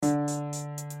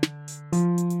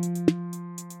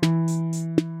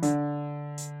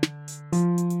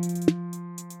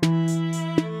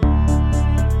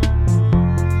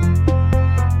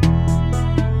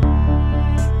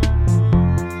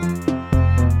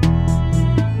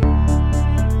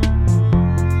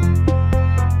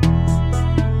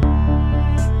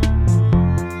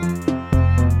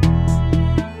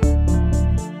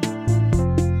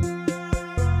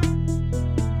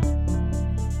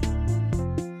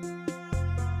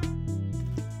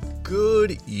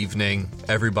Good evening,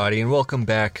 everybody, and welcome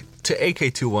back to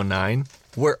AK219,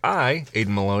 where I,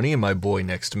 Aiden Maloney, and my boy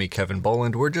next to me, Kevin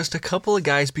Boland, we're just a couple of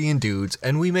guys being dudes,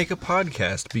 and we make a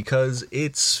podcast because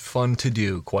it's fun to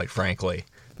do, quite frankly.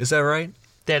 Is that right?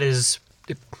 That is...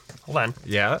 Hold on.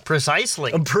 Yeah?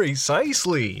 Precisely.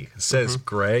 Precisely, says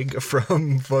Greg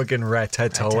from fucking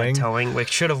Ratatouille. Ratatouille,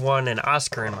 which should have won an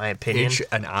Oscar, in my opinion.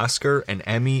 An Oscar, an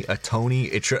Emmy, a Tony.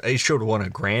 It should have won a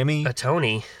Grammy. A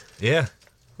Tony? Yeah.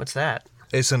 What's that?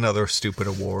 It's another stupid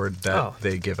award that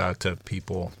they give out to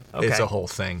people. Okay. It's a whole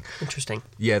thing. Interesting.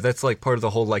 Yeah, that's like part of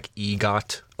the whole like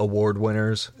EGOT award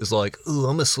winners is like, ooh,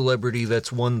 I'm a celebrity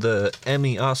that's won the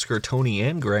Emmy, Oscar, Tony,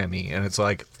 and Grammy. And it's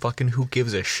like, fucking who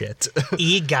gives a shit?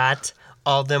 EGOT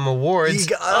all them awards.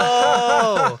 EGOT.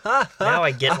 Oh! Now I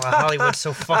get why Hollywood's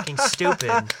so fucking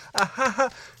stupid.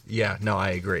 Yeah, no, I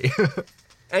agree.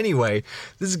 Anyway,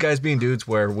 this is Guys Being Dudes,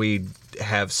 where we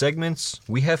have segments,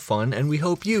 we have fun, and we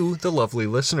hope you, the lovely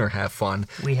listener, have fun.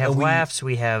 We have laughs,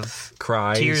 we have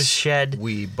cries, tears shed,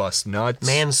 we bust nuts,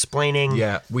 mansplaining.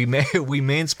 Yeah, we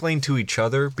mansplain to each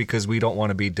other because we don't want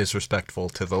to be disrespectful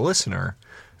to the listener.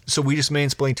 So we just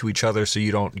mansplain to each other so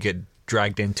you don't get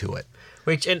dragged into it.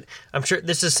 Which, and I'm sure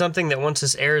this is something that once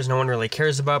this airs, no one really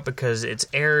cares about because it's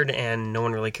aired and no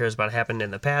one really cares about what happened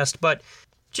in the past, but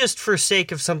just for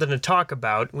sake of something to talk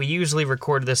about, we usually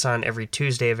record this on every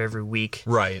Tuesday of every week.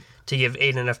 Right. To give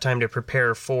Aiden enough time to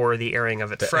prepare for the airing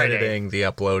of it Friday. The editing, the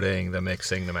uploading, the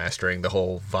mixing, the mastering, the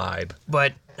whole vibe.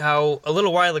 But how a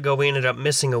little while ago we ended up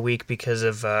missing a week because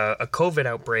of a COVID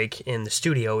outbreak in the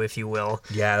studio, if you will.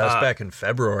 Yeah, that was back in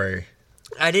February.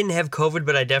 I didn't have COVID,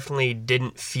 but I definitely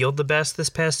didn't feel the best this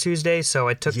past Tuesday, so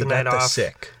I took the night off.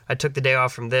 Sick. I took the day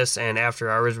off from this and After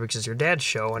Hours, which is your dad's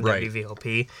show on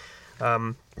WVLP.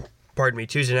 Pardon me,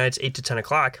 Tuesday nights, 8 to 10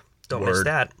 o'clock. Don't miss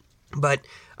that. But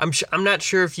I'm not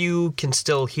sure if you can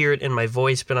still hear it in my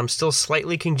voice, but I'm still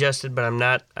slightly congested, but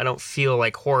I don't feel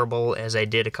like horrible as I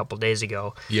did a couple days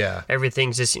ago. Yeah.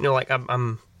 Everything's just, like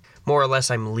I'm more or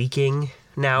less I'm leaking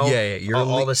now. Yeah.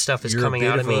 All this stuff is coming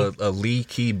out of me. You're a bit of a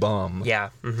leaky bum.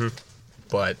 Yeah. Mm-hmm.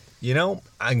 But,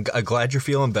 I'm glad you're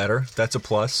feeling better. That's a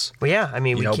plus. Well, yeah, I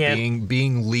mean, we can't...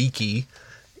 Being leaky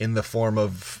in the form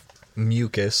of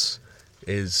mucus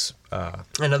is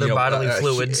another bodily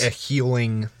fluids, a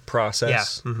healing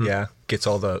process. Yeah, yeah, gets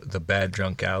all the bad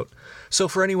junk out. So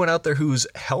for anyone out there who's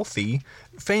healthy,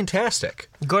 fantastic.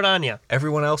 Good on you.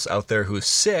 Everyone else out there who's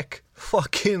sick,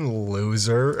 fucking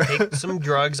loser. Take some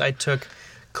drugs. I took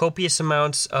copious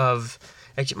amounts of.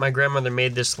 Actually, my grandmother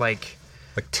made this like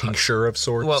tincture of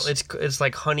sorts. Well, it's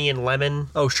like honey and lemon.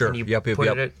 Oh, sure. Yep.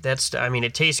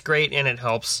 It tastes great and it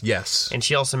helps. Yes. And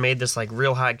she also made this like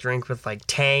real hot drink with like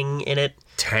tang in it.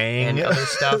 Tang and other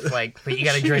stuff but you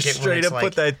gotta drink it when it's like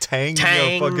put that tang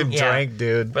in your fucking drink,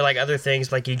 dude. But like other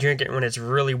things, like you drink it when it's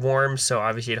really warm, so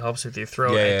obviously it helps with your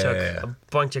throat. I took a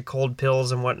bunch of cold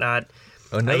pills and whatnot.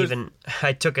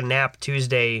 I took a nap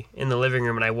Tuesday in the living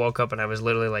room and I woke up and I was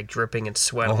literally like dripping in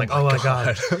sweat. I'm like, oh my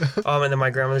god. And then my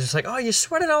grandma was just like, oh, you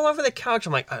sweated all over the couch.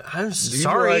 I'm like, I'm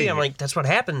sorry. Right. I'm like, that's what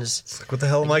happens. It's like, what the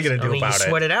hell am I gonna do about it? You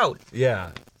sweat it out.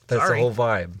 Yeah, that's the whole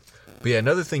vibe. But yeah,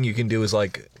 another thing you can do is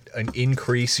like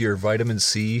increase your vitamin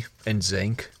C and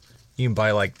zinc. You can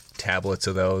buy like tablets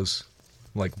of those,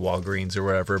 like Walgreens or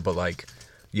whatever. But like,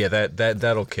 yeah,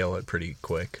 that'll kill it pretty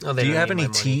quick. Oh, do you have any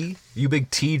tea? You a big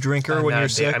tea drinker when you're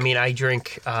sick? I mean, I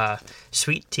drink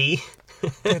sweet tea.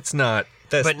 That's not.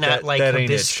 But not like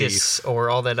hibiscus or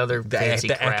all that other fancy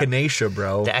crap. The echinacea,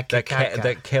 bro.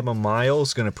 That chamomile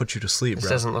is going to put you to sleep, bro.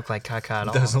 It doesn't look like caca at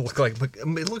all. It doesn't look like...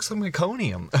 It looks like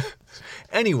meconium.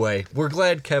 Anyway, we're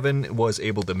glad Kevin was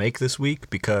able to make this week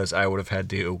because I would have had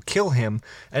to kill him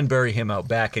and bury him out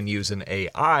back and use an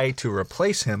AI to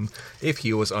replace him if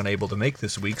he was unable to make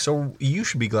this week. So you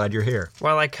should be glad you're here.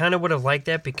 Well, I kind of would have liked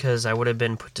that because I would have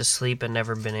been put to sleep and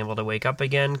never been able to wake up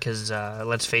again because,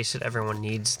 let's face it, everyone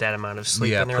needs that amount of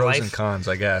sleep in their life. Yeah, pros and cons,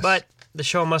 I guess. But the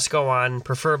show must go on,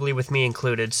 preferably with me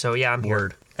included. So, yeah, I'm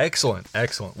here. Excellent.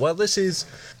 Well, this is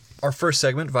our first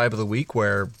segment, Vibe of the Week,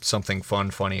 where something fun,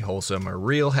 funny, wholesome, or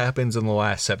real happens in the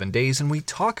last 7 days, and we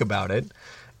talk about it.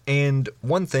 And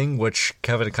one thing, which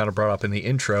Kevin kind of brought up in the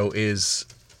intro, is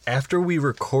after we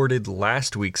recorded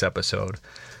last week's episode,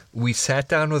 we sat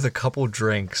down with a couple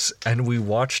drinks, and we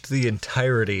watched the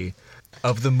entirety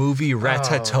of the movie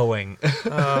Ratatouille,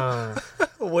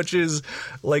 which is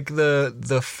like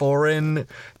the foreign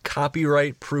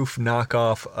copyright-proof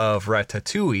knockoff of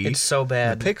Ratatouille. It's so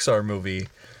bad. The Pixar movie.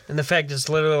 And the fact it's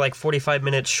literally like 45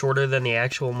 minutes shorter than the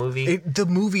actual movie. The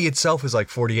movie itself is like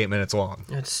 48 minutes long.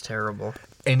 It's terrible.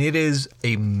 And it is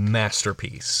a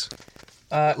masterpiece.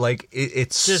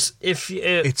 It's just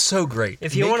it's so great.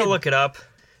 If you want to look it up,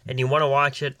 and you want to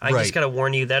watch it, I Right. just got to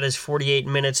warn you, that is 48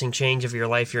 minutes and change of your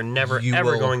life you're never,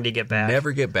 ever going to get back.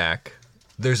 Never get back.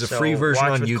 There's a So free version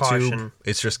watch on with YouTube. caution.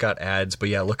 It's just got ads, but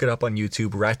yeah, look it up on YouTube.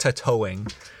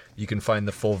 Ratatouille. You can find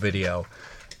the full video.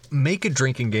 Make a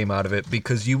drinking game out of it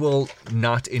because you will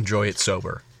not enjoy it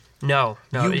sober. No.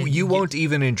 You won't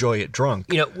even enjoy it drunk.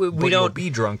 We but don't you'll be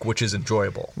drunk, which is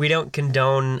enjoyable. We don't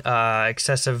condone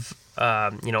excessive,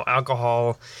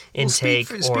 alcohol intake.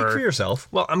 Speak for yourself.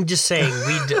 Well, I'm just saying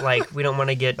we don't want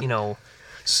to get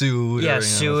Sued.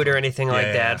 sued or anything like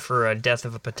Yeah. that for a death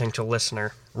of a potential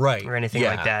listener. Right. Or anything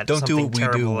Yeah. like that. Don't do Something what we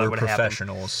do. terrible that We're would happen.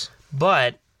 professionals.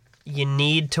 But you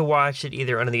need to watch it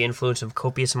either under the influence of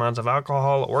copious amounts of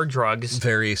alcohol or drugs.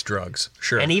 Various drugs.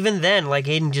 Sure. And even then, like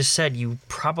Aiden just said, you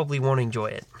probably won't enjoy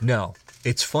it. No.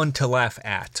 It's fun to laugh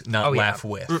at, not laugh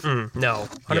with. No,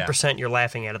 100% you're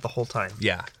laughing at it the whole time.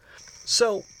 Yeah.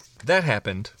 So that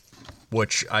happened,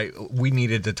 which we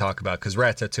needed to talk about because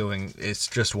Ratatouille is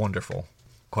just wonderful,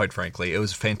 quite frankly. It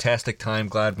was a fantastic time.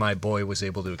 Glad my boy was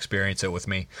able to experience it with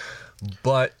me.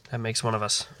 But That makes one of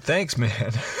us. thanks,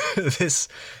 man.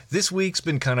 This week's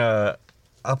been kind of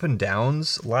up and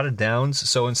downs, a lot of downs.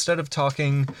 So instead of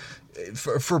talking,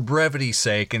 for brevity's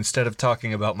sake, instead of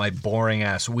talking about my boring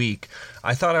ass week,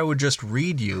 I thought I would just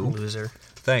read you. Loser.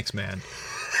 Thanks, man.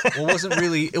 Well,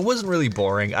 it wasn't really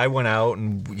boring. I went out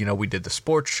and we did the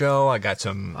sports show. I got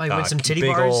some you went some titty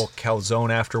big bars? ol'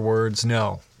 calzone afterwards.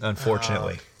 No,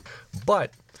 unfortunately.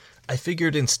 But I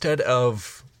figured instead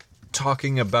of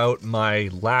talking about my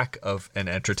lack of an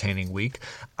entertaining week,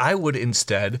 I would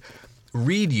instead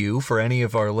read you for any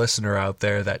of our listener out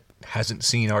there that hasn't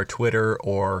seen our Twitter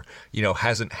or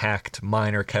hasn't hacked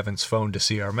mine or Kevin's phone to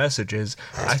see our messages.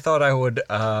 I thought I would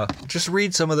just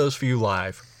read some of those for you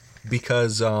live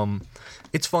because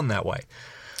it's fun that way.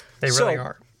 They really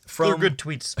are. They're good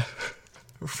tweets.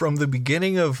 From the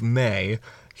beginning of May,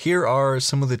 here are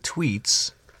some of the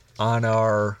tweets on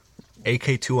our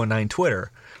AK209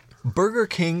 Twitter. Burger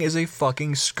King is a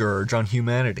fucking scourge on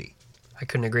humanity. I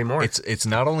couldn't agree more. It's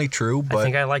not only true, but I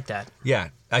think I like that. yeah,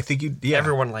 I think you. Yeah,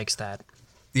 Everyone likes that.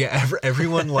 Yeah,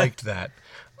 everyone liked that.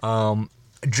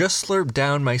 Just slurped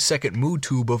down my second mood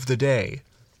tube of the day.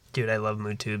 Dude, I love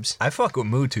mood tubes. I fuck with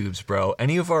mood tubes, bro.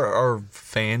 Any of our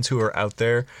fans who are out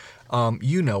there,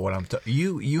 you know what I'm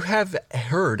you have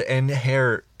heard and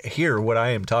hear what I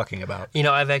am talking about.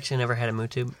 I've actually never had a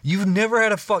mood tube. You've never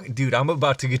had a dude. I'm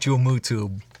about to get you a mood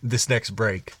tube this next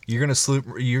break. You're gonna slip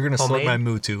my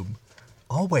mood tube.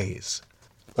 Always.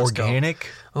 Let's organic.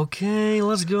 Go. Okay,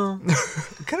 let's go.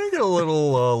 Can I get a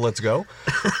little let's go?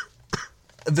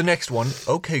 The next one.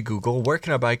 Okay, Google, where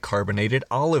can I buy carbonated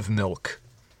olive milk?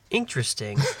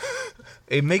 Interesting.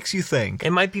 It makes you think.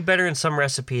 It might be better in some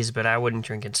recipes, but I wouldn't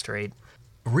drink it straight.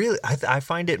 Really, I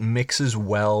find it mixes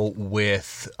well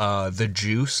with the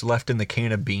juice left in the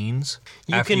can of beans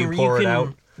after you pour it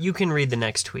out. You can read the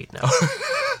next tweet now.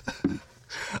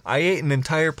 I ate an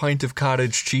entire pint of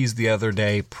cottage cheese the other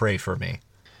day. Pray for me.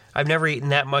 I've never eaten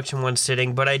that much in one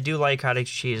sitting, but I do like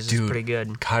cottage cheese. It's pretty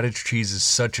good. Cottage cheese is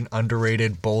such an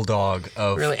underrated bulldog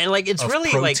of really, and it's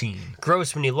really protein.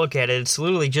 Gross when you look at it. It's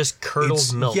literally just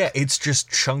curdled milk. Yeah, it's just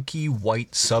chunky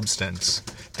white substance,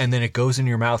 and then it goes in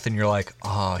your mouth, and you're like,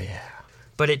 oh yeah.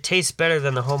 But it tastes better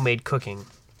than the homemade cooking.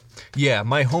 Yeah,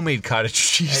 my homemade cottage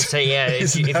cheese. I'd say, yeah,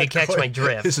 if you catch my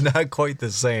drift. It's not quite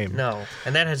the same. No,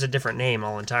 and that has a different name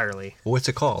all entirely. What's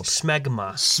it called?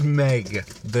 Smegma. Smeg.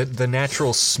 The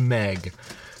natural smeg.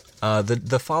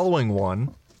 The following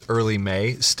one, early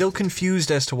May, still confused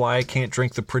as to why I can't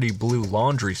drink the pretty blue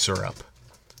laundry syrup.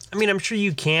 I mean, I'm sure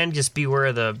you can, just beware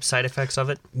of the side effects of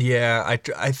it. Yeah,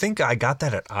 I think I got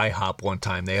that at IHOP one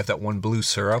time. They have that one blue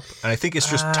syrup, and I think it's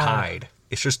just Tide.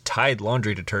 It's just Tide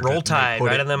laundry detergent. Roll Tide,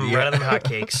 right on them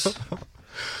hotcakes.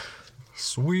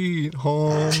 Sweet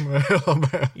home.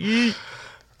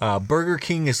 Burger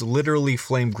King is literally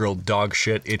flame-grilled dog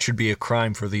shit. It should be a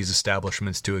crime for these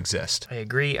establishments to exist. I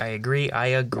agree.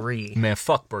 Man,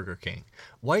 fuck Burger King.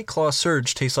 White Claw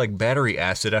Surge tastes like battery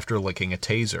acid after licking a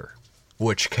taser.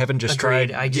 Which Kevin just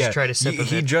tried. I just tried a sip of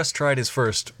it. He just tried his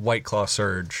first White Claw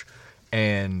Surge,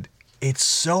 and it's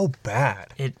so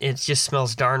bad. It just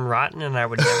smells darn rotten, and I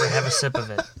would never have a sip of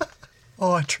it.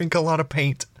 Oh, I drink a lot of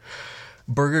paint.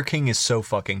 Burger King is so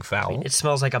fucking foul. It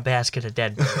smells like a basket of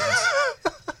dead birds.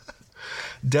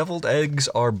 Deviled eggs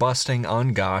are busting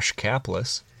on gosh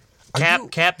capless.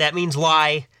 Cap, that means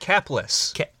lie.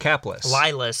 Capless. Capless.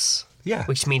 Lieless. Yeah.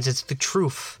 Which means it's the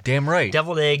truth. Damn right.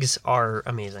 Deviled eggs are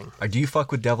amazing. Do you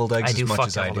fuck with deviled eggs as much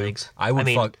as I do? Eggs. I would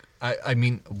fuck. I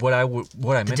mean, what I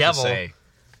meant to say.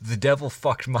 The devil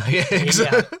fucked my eggs.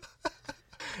 Yeah.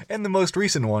 And the most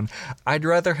recent one, I'd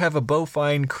rather have a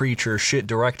bovine creature shit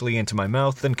directly into my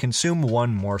mouth than consume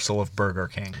one morsel of Burger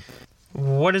King.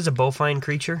 What is a bovine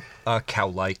creature?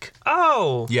 Cow-like.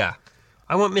 Oh! Yeah.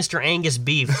 I want Mr. Angus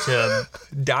beef to...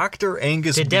 Dr.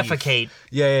 Angus to beef. defecate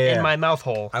yeah. in my mouth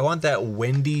hole. I want that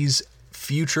Wendy's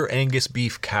future Angus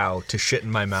beef cow to shit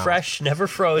in my mouth. Fresh, never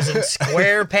frozen,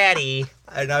 square patty.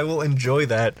 And I will enjoy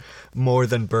that more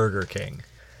than Burger King.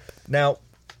 Now,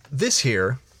 this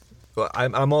here,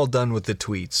 I'm all done with the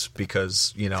tweets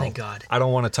because, Thank God. I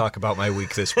don't want to talk about my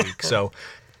week this week. So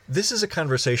this is a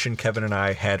conversation Kevin and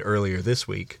I had earlier this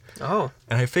week. Oh.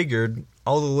 And I figured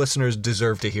all the listeners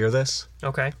deserve to hear this.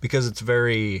 Okay. Because it's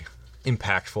very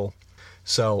impactful.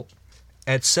 So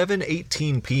at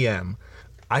 7:18 p.m.,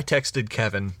 I texted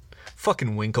Kevin,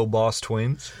 fucking Winklevoss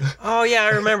twins. Oh, yeah, I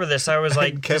remember this. I was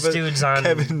like, this dude's on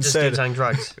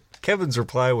drugs. Kevin's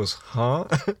reply was, huh?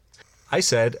 I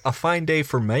said, a fine day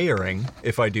for mayoring,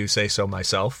 if I do say so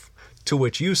myself. To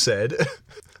which you said...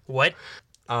 What?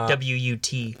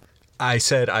 W-U-T. I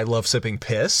said, I love sipping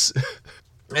piss.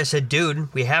 I said,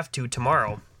 dude, we have to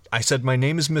tomorrow. I said, my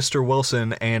name is Mr.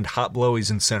 Wilson, and Hot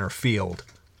Blowy's in center field.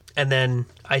 And then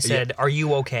I said, Are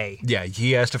you okay? Yeah,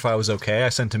 he asked if I was okay. I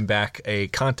sent him back a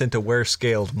content-aware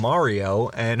scaled Mario,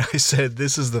 and I said,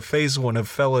 this is the phase one of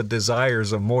fella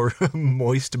desires a more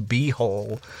moist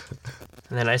beehole.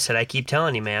 And then I said, I keep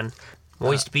telling you, man,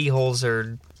 moist beeholes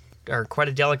are quite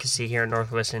a delicacy here in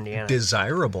Northwest Indiana.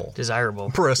 Desirable.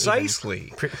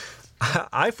 Precisely.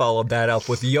 I followed that up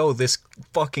with, yo, this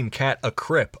fucking cat a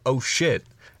crip. Oh, shit.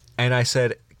 And I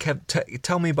said... Kev,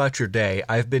 tell me about your day.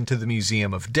 I've been to the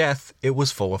Museum of Death. It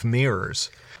was full of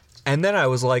mirrors. And then I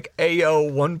was like,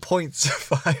 ayo,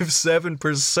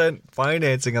 1.57%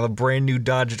 financing on a brand new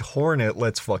Dodge Hornet.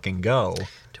 Let's fucking go.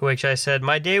 To which I said,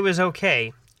 my day was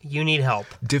okay. You need help.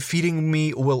 Defeating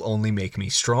me will only make me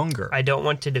stronger. I don't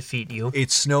want to defeat you.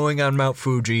 It's snowing on Mount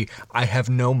Fuji. I have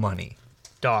no money.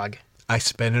 Dog. I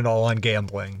spend it all on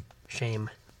gambling. Shame.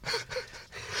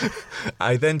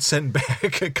 I then sent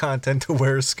back a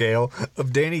content-aware scale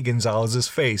of Danny Gonzalez's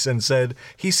face and said,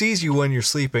 he sees you when you're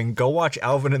sleeping. Go watch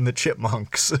Alvin and the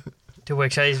Chipmunks. To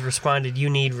which I responded,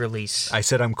 you need release. I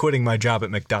said, I'm quitting my job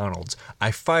at McDonald's. I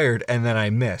fired and then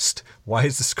I missed. Why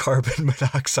is this carbon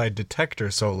monoxide detector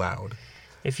so loud?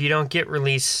 If you don't get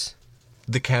release...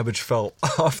 The cabbage fell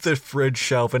off the fridge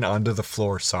shelf and onto the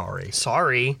floor. Sorry.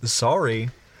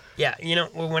 Yeah,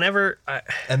 whenever...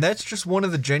 And that's just one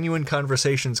of the genuine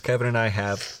conversations Kevin and I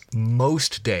have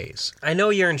most days. I know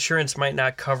your insurance might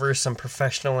not cover some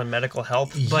professional and medical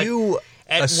help, but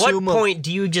at what point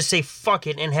do you just say fuck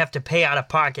it and have to pay out of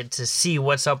pocket to see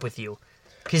what's up with you?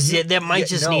 Because that might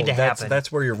need to happen.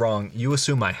 That's where you're wrong. You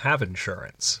assume I have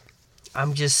insurance.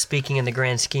 I'm just speaking in the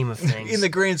grand scheme of things. In the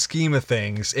grand scheme of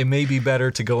things, it may be better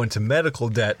to go into medical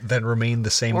debt than remain the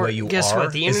same way you guess are.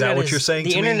 What? The is that what you're saying to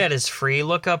me? The internet is free.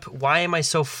 Look up, why am I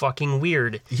so fucking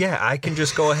weird? Yeah, I can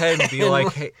just go ahead and be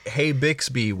like, hey,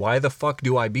 Bixby, why the fuck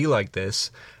do I be like this?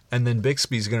 And then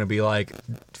Bixby's going to be like,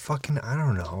 fucking, I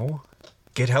don't know.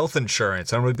 Get health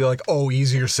insurance. I'm going to be like, oh,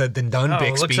 easier said than done,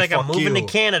 Bixby. Looks like fuck I'm moving to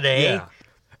Canada, eh? Yeah.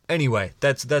 Anyway,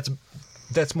 that's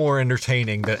more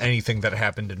entertaining than anything that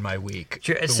happened in my week.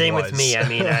 Same with me. I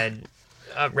mean,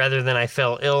 rather than I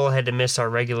fell ill, had to miss our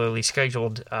regularly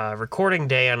scheduled recording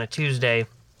day on a Tuesday.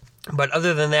 But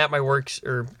other than that, my week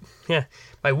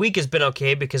has been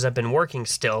okay because I've been working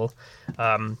still.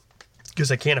 Because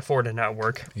I can't afford to not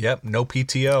work. Yep, no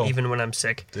PTO. Even when I'm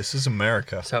sick. This is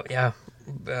America. So, yeah,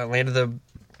 land of the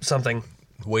something.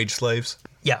 Wage slaves?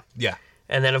 Yeah. Yeah.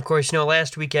 And then, of course,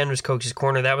 last weekend was Coach's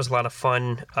Corner. That was a lot of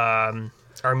fun.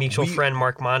 Our mutual friend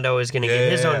Mark Mondo is going to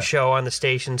get his own show on the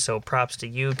station, so props to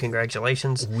you.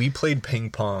 Congratulations. We played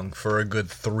ping pong for a good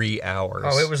 3 hours.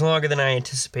 Oh, it was longer than I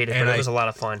anticipated, but it was a lot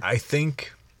of fun. I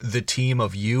think the team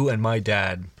of you and my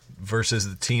dad versus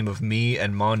the team of me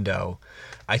and Mondo,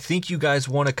 I think you guys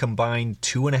won a combined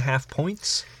 2.5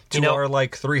 points to our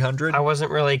 300. I wasn't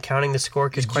really counting the score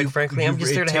because, quite frankly, I'm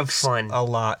just there to have fun. A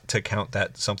lot to count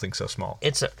that something so small.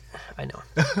 I know.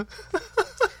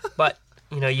 But...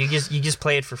 you just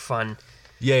play it for fun.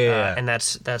 Yeah. And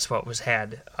that's what was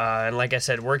had. And like I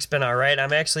said, work's been all right.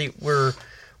 We're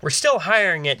still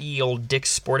hiring at old Dick's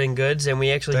Sporting Goods, and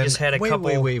we actually just had a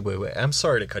couple... Wait. I'm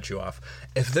sorry to cut you off.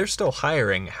 If they're still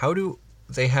hiring, how do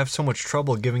they have so much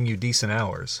trouble giving you decent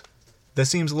hours? That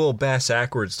seems a little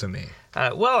bass-ackwards to me.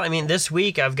 This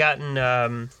week I've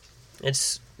gotten...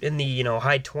 it's in the,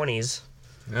 high 20s.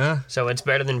 Yeah. So it's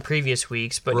better than previous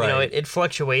weeks. But, right. it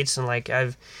fluctuates, and,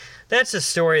 that's a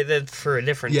story that for a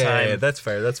different time. Yeah, that's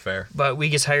fair. But we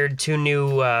just hired 2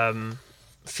 new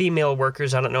female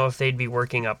workers. I don't know if they'd be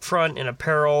working up front in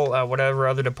apparel, whatever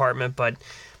other department, but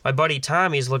my buddy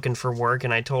Tommy's looking for work,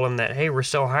 and I told him that, hey, we're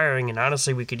still hiring, and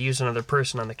honestly, we could use another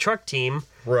person on the truck team,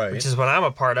 right? Which is what I'm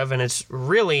a part of, and it's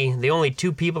really the only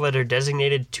 2 people that are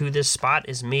designated to this spot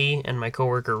is me and my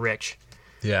coworker Rich.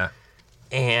 Yeah.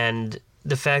 And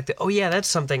the fact that, that's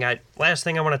something last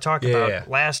thing I want to talk about. Yeah.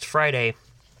 Last Friday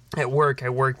at work, I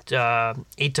worked 8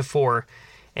 to 4,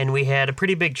 and we had a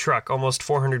pretty big truck, almost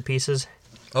 400 pieces.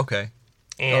 Okay.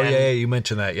 And you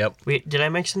mentioned that. Yep. Did I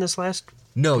mention this last?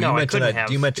 No, you mentioned that.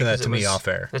 You mentioned that to me off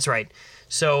air. That's right.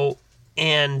 So,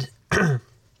 and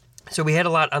so we had a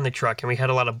lot on the truck, and we had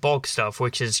a lot of bulk stuff,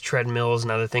 which is treadmills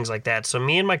and other things like that. So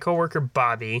me and my coworker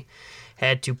Bobby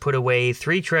had to put away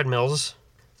 3 treadmills,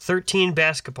 13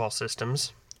 basketball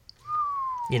systems,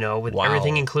 with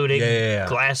everything included,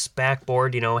 glass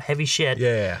backboard, heavy shit.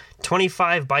 Yeah.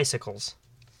 25 bicycles.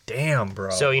 Damn, bro.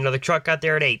 So, the truck got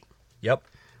there at 8. Yep.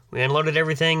 We unloaded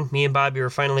everything. Me and Bobby were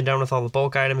finally done with all the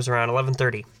bulk items around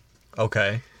 11:30.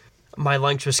 Okay. My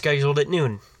lunch was scheduled at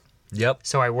noon. Yep.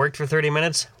 So I worked for 30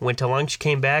 minutes, went to lunch,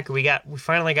 came back. We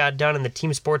finally got done in the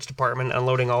team sports department,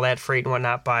 unloading all that freight and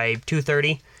whatnot by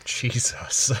 2:30.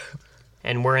 Jesus.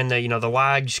 And we're in the the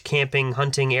lodge, camping,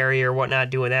 hunting area or whatnot,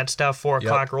 doing that stuff. 4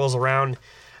 o'clock rolls around.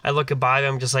 I look at Bobby.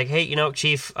 I'm just like, hey,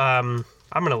 Chief, I'm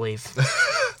gonna leave.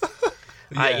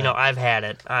 I've had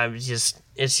it.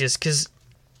 It's just because.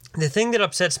 The thing that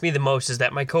upsets me the most is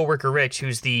that my coworker Rich,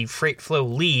 who's the freight flow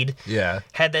lead,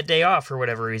 had that day off for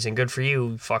whatever reason. Good for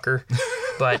you, fucker.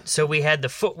 But so we had the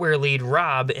footwear lead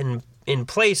Rob in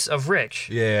place of Rich.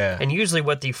 Yeah. And usually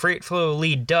what the freight flow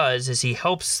lead does is he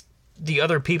helps the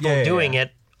other people doing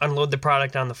it unload the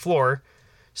product on the floor.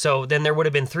 So then there would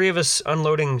have been 3 of us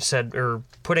unloading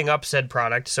putting up said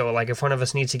product. So like if one of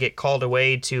us needs to get called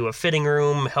away to a fitting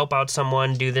room, help out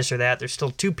someone, do this or that, there's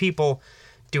still 2 people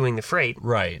doing the freight.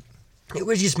 Right. It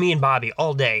was just me and Bobby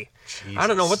all day. Jesus. I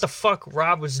don't know what the fuck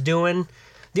Rob was doing.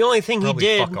 The only thing he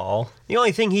did, fuck all. The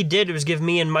only thing he did was give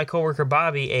me and my coworker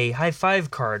Bobby a high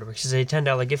five card, which is a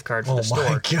 $10 gift card for the store. Oh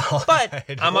my god!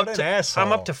 But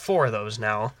I'm up to 4 of those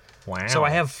now. Wow. So I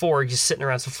have 4 just sitting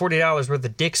around. So $40 worth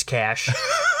of Dick's cash,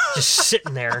 just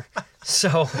sitting there.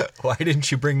 So why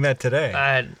didn't you bring that today?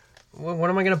 What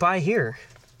am I gonna buy here?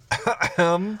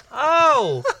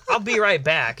 I'll be right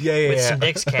back with some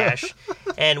Dick's cash,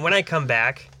 and when I come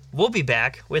back, we'll be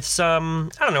back with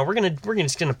some. I don't know. We're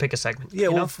just gonna pick a segment. Yeah,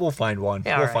 we'll find one.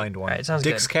 Yeah, we'll find one. All right, sounds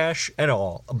Dick's good. cash and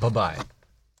all. Bye.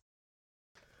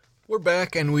 We're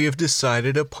back, and we have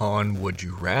decided upon Would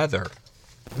You Rather,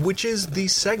 which is the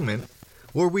segment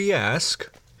where we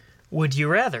ask, Would you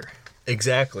rather?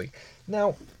 Exactly.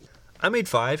 Now, I made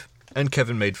 5. And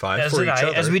Kevin made 5 for each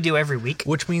other. As we do every week.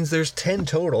 Which means there's 10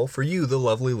 total for you, the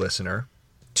lovely listener,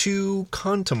 to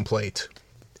contemplate,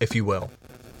 if you will.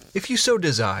 If you so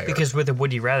desire. Because with a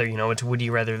would you rather, it's would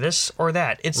you rather this or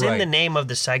that. It's in the name of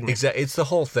the segment. Exactly. It's the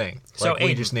whole thing. So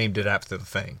we just named it after the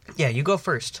thing. Yeah, you go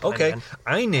first. Okay.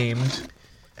 I named,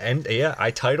 and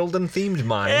I titled and themed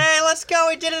mine. Hey, let's go.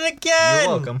 We did it again.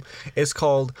 You're welcome. It's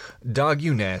called Dog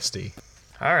You Nasty.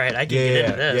 All right, I can get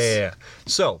into this. Yeah.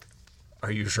 So,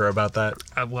 are you sure about that?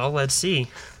 Well, let's see.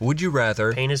 Would you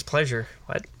rather... Pain is pleasure.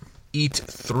 What? Eat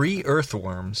 3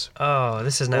 earthworms. Oh,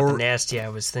 this is not the nasty I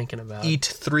was thinking about. Eat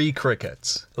 3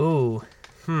 crickets. Ooh.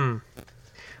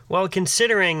 Well,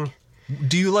 considering...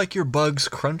 Do you like your bugs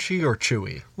crunchy or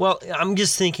chewy? Well, I'm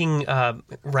just thinking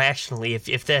rationally,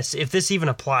 if this even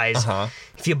applies.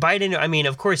 If you bite into... I mean,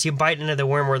 of course, you bite into the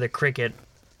worm or the cricket,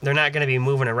 they're not going to be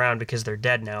moving around because they're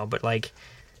dead now, but, like...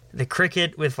 The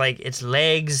cricket with, like, its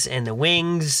legs and the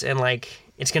wings and, like,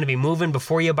 it's going to be moving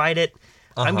before you bite it.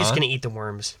 I'm just going to eat the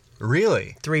worms.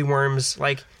 Really? 3 worms.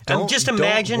 Like, just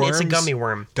imagine it's a gummy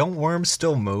worm. Don't worms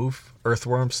still move?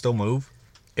 Earthworms still move?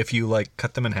 If you, like,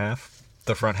 cut them in half,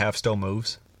 the front half still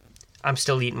moves? I'm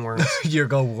still eating worms. You're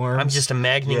going worms? I'm just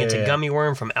imagining it's a gummy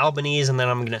worm from Albanese, and then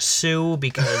I'm going to sue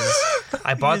because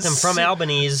I bought them from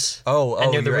Albanese,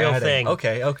 and they're the real thing.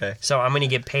 Okay. So I'm going to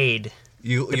get paid.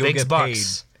 You'll get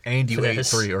bucks. Paid. And you ate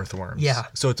 3 earthworms. Yeah.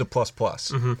 So it's a plus.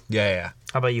 Mm-hmm. Yeah.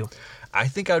 How about you? I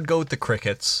think I would go with the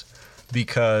crickets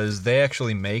because they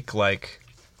actually make, like,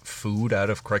 food out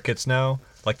of crickets now.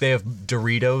 Like, they have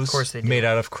Doritos of course they do. made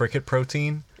out of cricket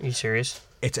protein. Are you serious?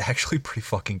 It's actually pretty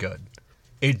fucking good.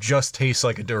 It just tastes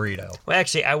like a Dorito. Well,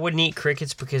 actually, I wouldn't eat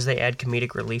crickets because they add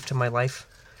comedic relief to my life.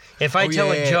 If I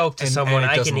tell a joke to someone,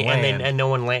 I can and no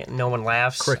one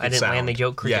laughs. Cricket I didn't sound. land the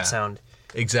joke. Cricket sound.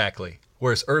 Exactly.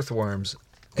 Whereas earthworms...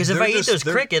 Because if I eat those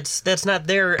crickets, that's not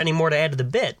there anymore to add to the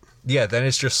bit. Yeah, then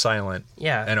it's just silent.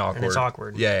 Yeah, and awkward. And it's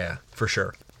awkward. Yeah, for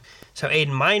sure. So,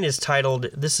 Aiden, mine is titled,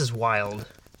 This is Wild.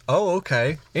 Oh,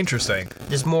 okay. Interesting.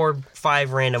 There's more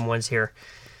 5 random ones here.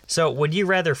 So, would you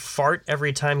rather fart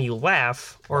every time you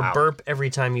laugh or burp every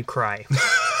time you cry?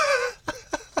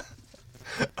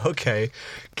 Okay.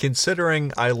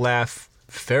 Considering I laugh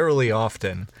fairly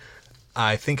often,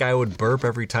 I think I would burp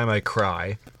every time I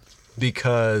cry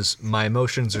because my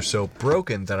emotions are so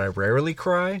broken that I rarely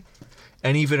cry.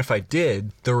 And even if I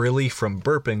did, the relief from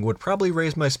burping would probably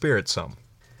raise my spirits some.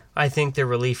 I think the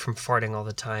relief from farting all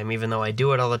the time, even though I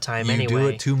do it all the time anyway. You do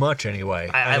it too much anyway.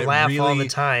 I laugh all the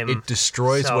time. It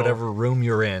destroys whatever room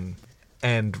you're in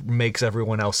and makes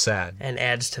everyone else sad. And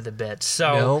adds to the bit.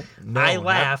 So, I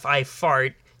laugh, I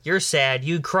fart, you're sad,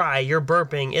 you cry, you're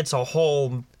burping. It's a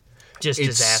whole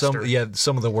disaster.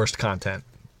 Some of the worst content.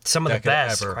 Some of the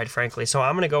best, quite frankly. So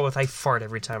I'm going to go with I fart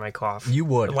every time I cough. You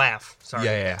would. Laugh, sorry.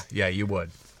 Yeah, you would.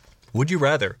 Would you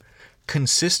rather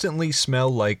consistently smell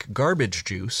like garbage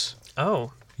juice?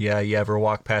 Oh. Yeah, you ever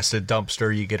walk past a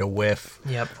dumpster, you get a whiff?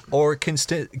 Yep. Or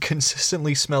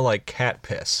consistently smell like cat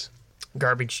piss?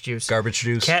 Garbage juice. Garbage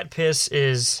juice. Cat piss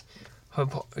is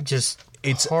just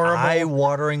it's horrible.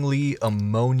 Eye-wateringly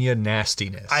ammonia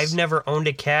nastiness. I've never owned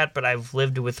a cat, but I've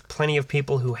lived with plenty of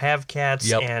people who have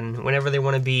cats, and whenever they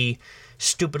want to be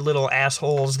stupid little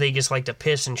assholes, they just like to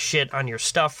piss and shit on your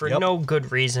stuff for no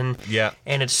good reason. Yeah.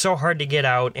 And it's so hard to get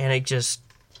out, and it just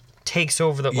takes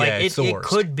over the... it's the worst.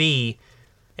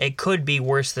 It could be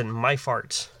worse than my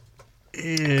farts.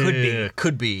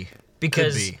 Could be.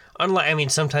 Because...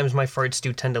 sometimes my farts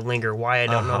do tend to linger. Why, I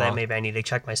don't know that. Maybe I need to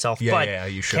check myself. Yeah,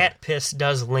 you should. Cat piss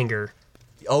does linger.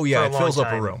 Oh, yeah, it fills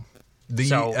up a room.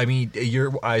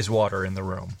 Your eyes water in the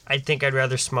room. I think I'd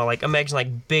rather smell imagine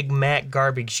like Big Mac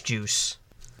garbage juice.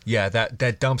 Yeah, that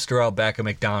dumpster out back of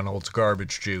McDonald's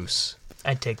garbage juice.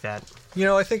 I'd take that.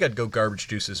 I think I'd go garbage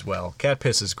juice as well. Cat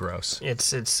piss is gross.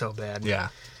 It's so bad. Yeah.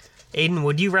 Aiden,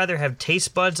 would you rather have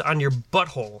taste buds on your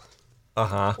butthole?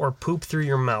 Or poop through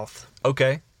your mouth?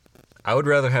 Okay. I would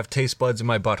rather have taste buds in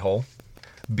my butthole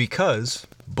because,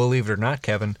 believe it or not,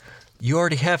 Kevin, you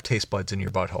already have taste buds in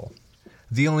your butthole.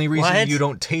 The only reason you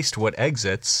don't taste what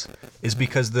exits is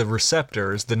because the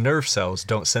receptors, the nerve cells,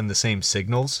 don't send the same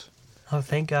signals. Oh,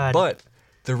 thank God. But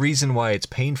the reason why it's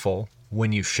painful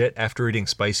when you shit after eating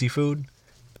spicy food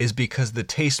is because the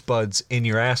taste buds in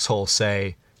your asshole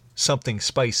say something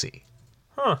spicy.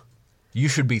 Huh. You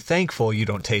should be thankful you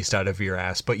don't taste out of your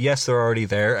ass, but yes, they're already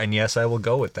there, and yes, I will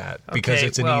go with that, because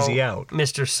it's an easy out.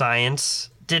 Mr. Science,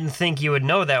 didn't think you would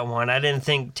know that one. I didn't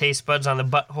think taste buds on the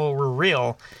butthole were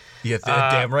real. Yeah,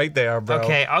 damn right they are, bro.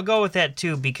 Okay, I'll go with that,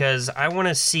 too, because I want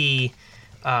to see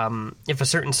if a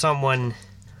certain someone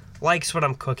likes what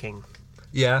I'm cooking.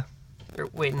 Yeah.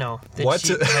 Wait, no. What?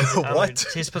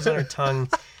 Taste buds on her tongue.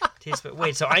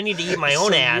 Wait, so I need to eat my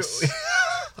own ass.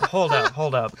 Hold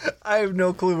up. I have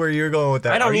no clue where you're going with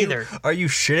that. I don't either. Are you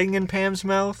shitting in Pam's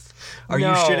mouth? Are you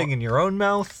shitting in your own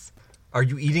mouth? Are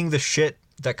you eating the shit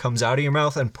that comes out of your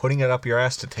mouth and putting it up your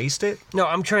ass to taste it? No,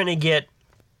 I'm trying to get...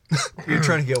 You're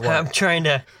trying to get what? I'm trying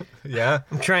to... Yeah?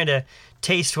 I'm trying to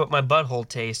taste what my butthole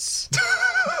tastes.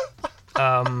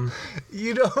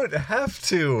 You don't have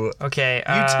to. Okay.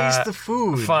 You taste the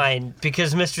food. Fine.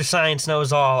 Because Mr. Science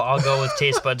knows all, I'll go with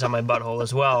taste buds on my butthole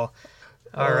as well.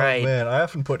 All right. Man, I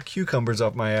often put cucumbers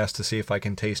up my ass to see if I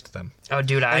can taste them. Oh,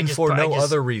 dude,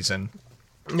 other reason.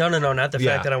 No, not the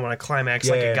fact that I want to climax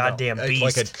like a goddamn beast.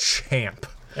 Like a champ.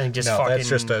 And just fucking... that's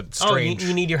just a strange... Oh,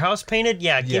 you need your house painted?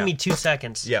 Yeah, give me 2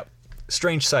 seconds. Yep.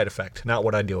 Strange side effect, not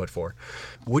what I do it for.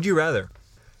 Would you rather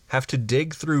have to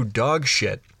dig through dog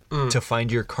shit to find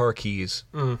your car keys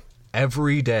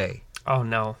every day? Oh,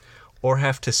 no. Or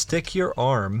have to stick your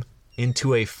arm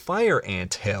into a fire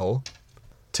ant hill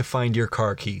to find your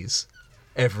car keys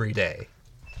every day?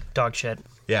 Dog shit.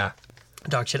 Yeah.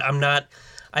 Dog shit.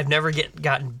 I've never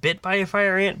gotten bit by a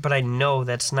fire ant, but I know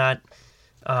that's not...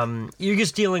 you're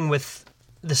just dealing with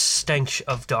the stench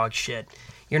of dog shit.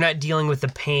 You're not dealing with the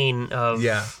pain of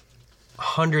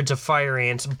hundreds of fire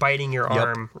ants biting your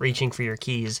arm, reaching for your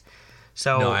keys.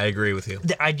 So no, I agree with you.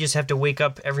 I just have to wake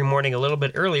up every morning a little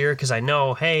bit earlier because I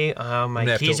know, hey,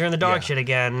 my keys are in the dog shit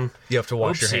again. You have to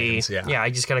wash your hands. Yeah, I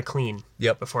just got to clean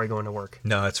before I go into work.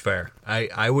 No, that's fair.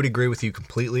 I would agree with you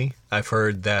completely. I've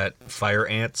heard that fire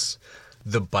ants,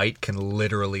 the bite can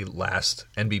literally last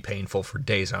and be painful for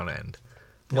days on end.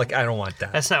 Like, I don't want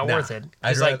that. That's not worth it.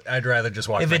 I'd rather just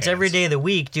wash my hands. If it's every day of the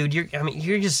week, dude,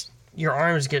 your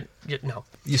arms get no.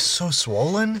 You're so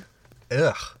swollen?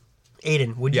 Ugh.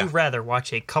 Aiden, would you rather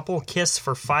watch a couple kiss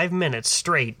for 5 minutes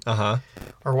straight or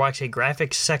watch a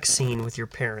graphic sex scene with your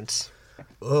parents?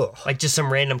 Ugh. Like just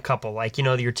some random couple, like,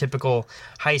 your typical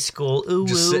high school,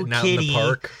 just sitting out kitty. in the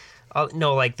park?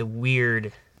 No, like the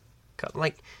weird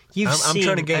Like, I'm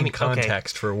trying to gain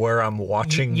context for where I'm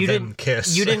watching them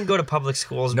kiss. You didn't go to public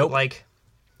schools, nope. But, like,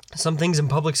 some things in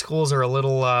public schools are a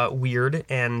little weird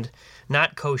and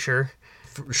not kosher.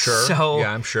 Sure. So,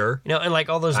 yeah, I'm sure. And like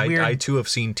all those weird... I too have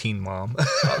seen Teen Mom.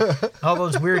 all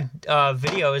those weird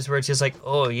videos where it's just like,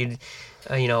 oh,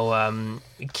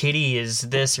 kitty is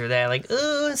this or that. Like,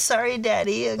 oh, sorry,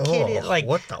 daddy, a kitty. Like,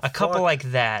 what the a couple like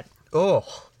that. Oh.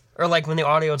 Or like when the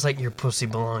audio, it's like, your pussy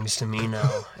belongs to me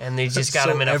now. And they just got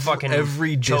him in a fucking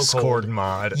every Discord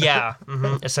mod. Yeah,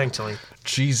 essentially.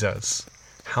 Jesus.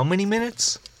 How many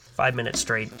minutes? 5 minutes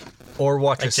straight. Or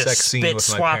watch a sex scene with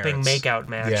my parents. Spit-swapping makeout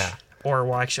match. Yeah. Or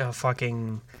watch a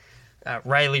fucking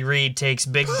Riley Reid takes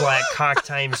Big Black Cock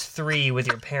times 3 with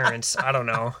your parents. I don't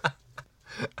know.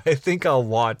 I think I'll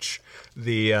watch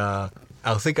I'll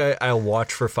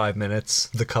watch for 5 minutes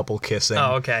the couple kissing.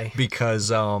 Oh, okay. Because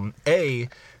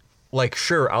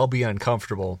sure, I'll be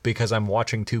uncomfortable because I'm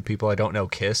watching two people I don't know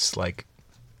kiss. Like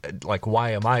why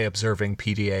am I observing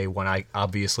PDA when I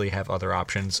obviously have other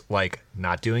options, like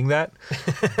not doing that?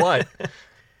 But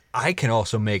I can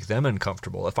also make them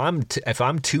uncomfortable. If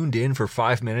I'm tuned in for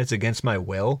 5 minutes against my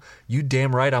will, you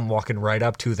damn right I'm walking right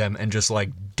up to them and just like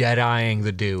dead-eyeing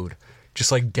the dude.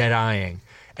 Just like dead-eyeing.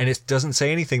 And it doesn't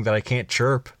say anything that I can't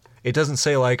chirp. It doesn't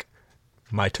say like,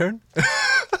 my turn?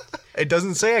 It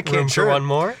doesn't say I can't Room chirp. for one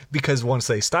more? Because once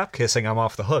they stop kissing, I'm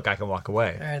off the hook. I can walk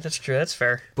away. All right, that's true. That's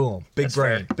fair. Boom. Big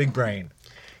brain.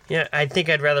 Yeah, I think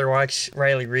I'd rather watch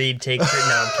Riley Reid take... No,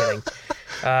 I'm kidding.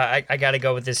 I got to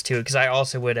go with this, too, because I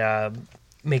also would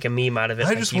make a meme out of it.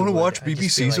 I just want to watch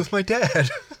BBCs with my dad.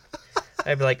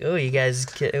 I'd be like, oh, you guys...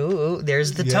 Oh,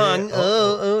 there's the tongue.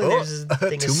 There's a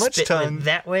thing too of much tongue.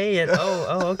 That way. And,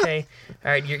 okay.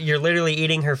 All right, you're literally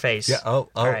eating her face. Yeah, All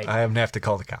right. I have to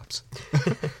call the cops.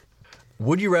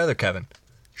 Would you rather, Kevin,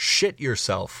 shit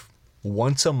yourself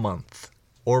once a month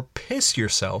or piss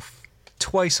yourself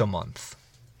twice a month?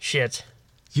 Shit.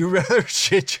 You rather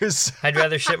shit yourself? I'd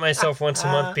rather shit myself once a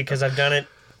month because I've done it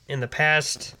in the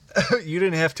past. You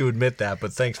didn't have to admit that,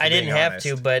 but thanks for being honest. I didn't have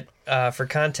to, but for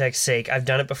context's sake, I've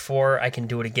done it before. I can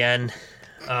do it again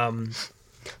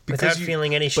without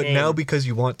feeling any shame. But now because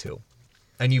you want to.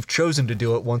 And you've chosen to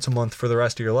do it once a month for the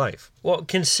rest of your life. Well,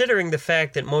 considering the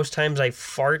fact that most times I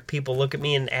fart, people look at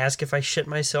me and ask if I shit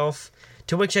myself,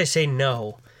 to which I say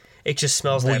no. It just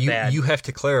smells that bad. You have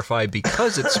to clarify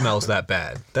because it smells that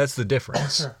bad. That's the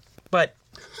difference. But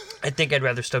I think I'd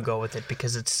rather still go with it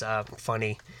because it's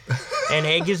funny. And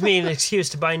it gives me an excuse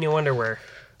to buy new underwear.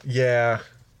 Yeah,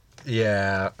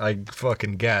 I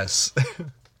fucking guess.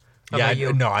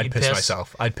 I'd piss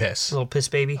myself. I'd piss. A little piss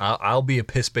baby? I'll be a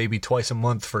piss baby twice a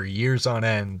month for years on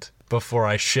end before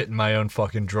I shit in my own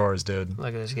fucking drawers, dude. Look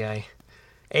at this guy.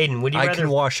 Aiden, would you rather... I can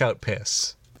wash out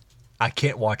piss. I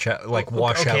can't wash out. But like,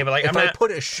 if I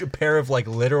put a pair of like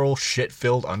literal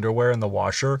shit-filled underwear in the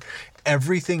washer,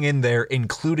 everything in there,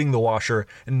 including the washer,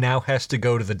 now has to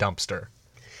go to the dumpster.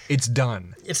 It's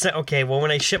done. It's not okay. Well,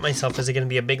 when I shit myself, is it going to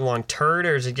be a big long turd,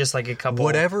 or is it just like a couple?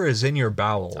 Whatever is in your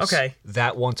bowels. Okay.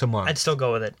 That once a month. I'd still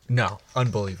go with it. No,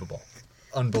 unbelievable.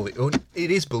 It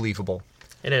is believable.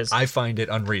 It is. I find it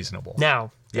unreasonable.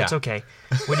 Now, that's okay.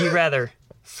 Would you rather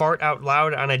fart out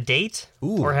loud on a date,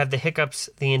 or have the hiccups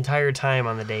the entire time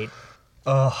on the date?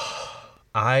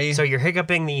 So you're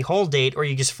hiccuping the whole date, or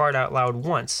you just fart out loud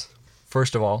once?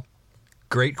 First of all,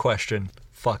 great question.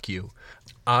 Fuck you.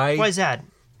 Why is that?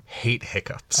 Hate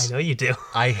hiccups. I know you do.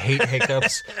 I hate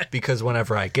hiccups because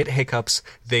whenever I get hiccups,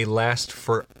 they last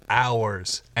for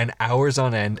hours and hours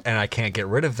on end, and I can't get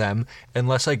rid of them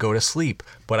unless I go to sleep.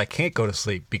 But I can't go to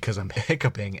sleep because I'm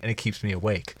hiccuping, and it keeps me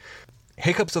awake.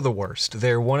 Hiccups are the worst.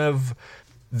 They're one of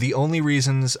the only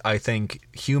reasons I think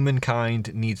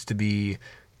humankind needs to be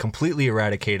completely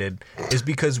eradicated is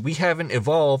because we haven't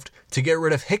evolved to get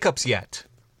rid of hiccups yet.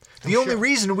 The only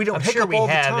reason we don't hiccup all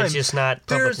the time, it's just not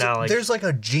public knowledge. There's like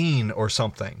a gene or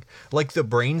something. Like the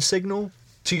brain signal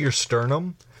to your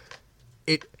sternum,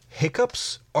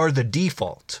 hiccups are the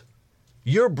default.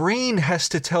 Your brain has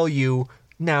to tell you,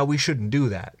 nah, we shouldn't do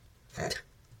that.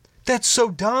 That's so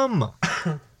dumb.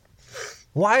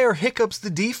 Why are hiccups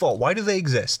the default? Why do they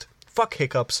exist? Fuck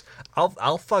hiccups.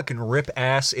 I'll fucking rip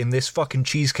ass in this fucking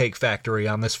cheesecake factory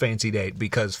on this fancy date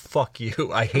because fuck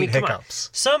you. I hate hiccups.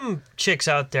 Some chicks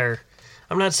out there,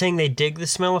 I'm not saying they dig the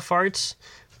smell of farts,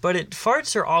 but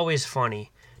farts are always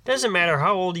funny. Doesn't matter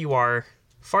how old you are,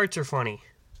 farts are funny.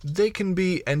 They can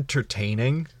be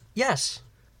entertaining. Yes.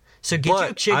 So get you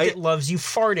a chick that loves you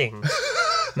farting.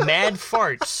 Mad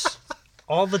farts.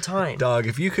 All the time. Dog,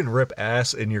 if you can rip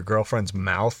ass in your girlfriend's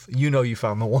mouth, you know you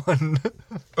found the one.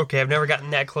 Okay, I've never gotten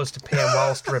that close to Pam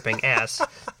whilst ripping ass.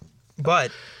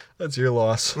 But That's your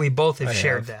loss. We both have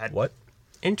shared that. What?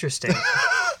 Interesting.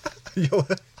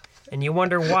 And you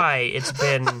wonder why it's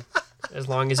been as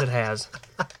long as it has.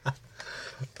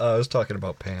 I was talking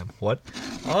about Pam. What?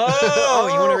 Oh,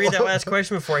 you want to read that last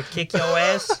question before I kick your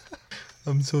ass?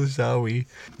 I'm so sorry.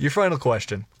 Your final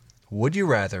question. Would you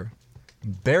rather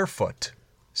barefoot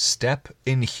step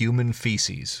in human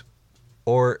feces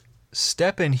or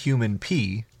step in human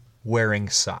pee wearing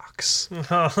socks?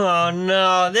 Oh,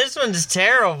 no. This one's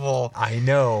terrible. I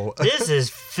know. This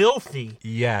is filthy.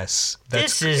 Yes.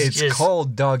 It's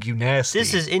called Dog You Nasty.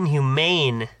 This is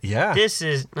inhumane. Yeah. This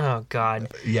is... Oh,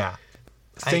 God. Yeah.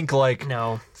 Think like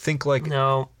No.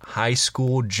 high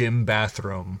school gym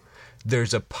bathroom.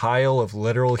 There's a pile of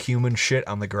literal human shit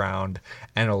on the ground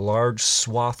and a large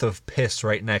swath of piss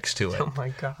right next to it. Oh, my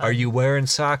God. Are you wearing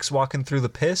socks walking through the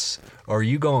piss, or are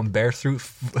you going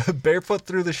barefoot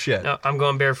through the shit? No, I'm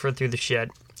going barefoot through the shit.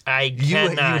 I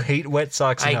cannot. You hate wet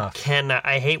socks enough. I cannot.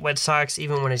 I hate wet socks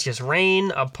even when it's just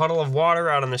rain, a puddle of water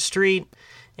out on the street,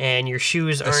 and your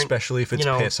shoes aren't... Especially if it's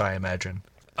piss, I imagine.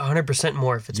 100%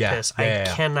 more if it's piss. I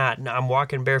cannot. No, I'm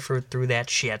walking barefoot through that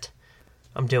shit.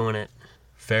 I'm doing it.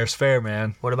 Fair's fair,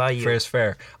 man. What about you? Fair's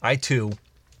fair. I, too,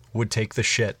 would take the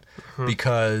shit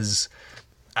because,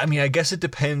 I mean, I guess it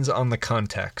depends on the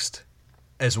context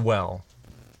as well.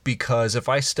 Because if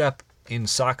I step in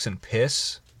socks and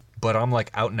piss, but I'm,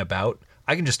 like, out and about,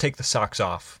 I can just take the socks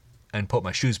off and put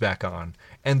my shoes back on,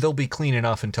 and they'll be clean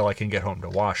enough until I can get home to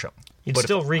wash them. You'd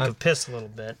still reek of piss a little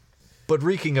bit. But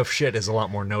reeking of shit is a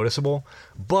lot more noticeable.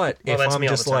 But if I'm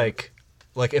just like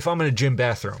if I'm in a gym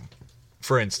bathroom,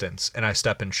 for instance, and I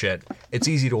step in shit, it's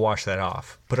easy to wash that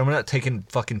off. But I'm not taking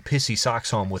fucking pissy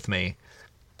socks home with me,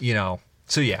 you know.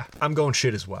 So yeah, I'm going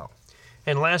shit as well.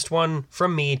 And last one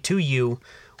from me to you.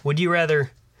 Would you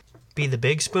rather be the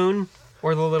big spoon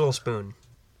or the little spoon?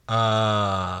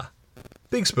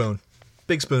 Big spoon.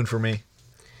 Big spoon for me.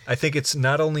 I think it's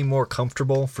not only more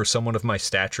comfortable for someone of my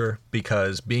stature,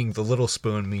 because being the little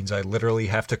spoon means I literally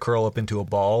have to curl up into a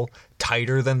ball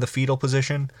tighter than the fetal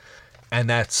position, and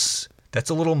that's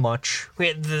a little much.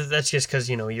 Wait, that's just because,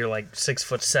 you're like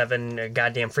 6'7", a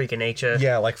goddamn freak of nature.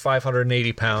 Yeah, like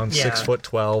 580 pounds, yeah.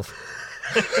 6'12".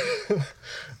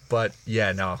 But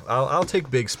yeah, no, I'll take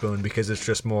big spoon because it's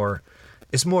just more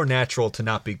natural to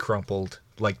not be crumpled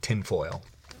like tinfoil.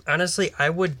 Honestly, I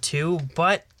would too,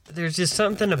 but there's just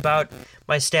something about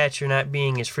my stature not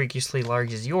being as freakishly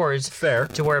large as yours. Fair.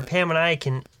 To where Pam and I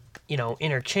can,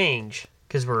 interchange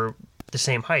because we're the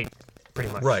same height,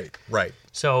 pretty much. Right.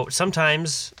 So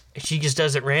sometimes she just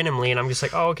does it randomly, and I'm just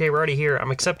like, oh, okay, we're already here.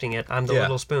 I'm accepting it. I'm the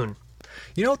little spoon.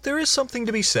 There is something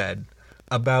to be said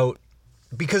about,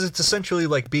 because it's essentially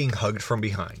like being hugged from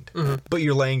behind, but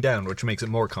you're laying down, which makes it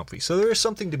more comfy. So there is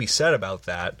something to be said about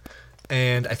that.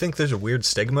 And I think there's a weird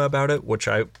stigma about it, which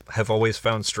I have always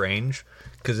found strange,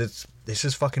 because it's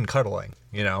just fucking cuddling,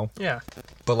 Yeah.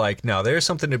 But no, there's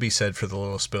something to be said for the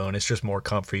little spoon. It's just more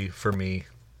comfy for me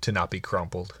to not be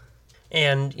crumpled.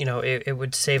 And, it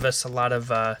would save us a lot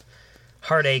of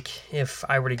heartache if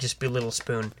I were to just be little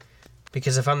spoon.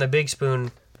 Because if I'm the big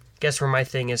spoon, guess where my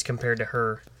thing is compared to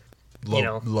her?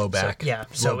 Low back.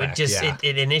 So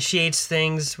it initiates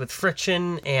things with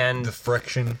friction, and the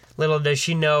friction. Little does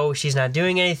she know she's not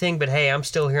doing anything, but hey, I'm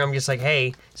still here. I'm just like,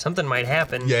 hey, something might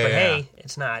happen, hey,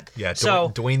 it's not. Yeah,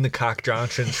 Dwayne the Cock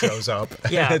Johnson shows up.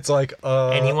 Yeah. And it's like,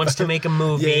 and he wants to make a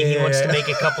movie. He wants to make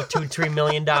a couple, $2-3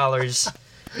 million.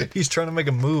 He's trying to make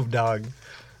a move, dog.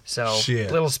 So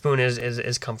little spoon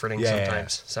is comforting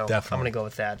sometimes. So definitely. I'm going to go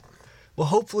with that. Well,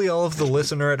 hopefully all of the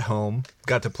listener at home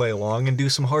got to play along and do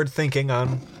some hard thinking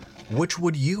on which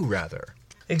would you rather.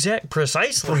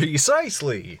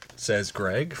 Precisely, says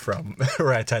Greg from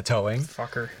Ratatouille.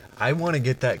 Fucker. I want to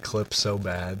get that clip so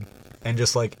bad and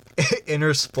just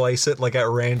intersplice it at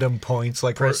random points.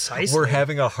 We're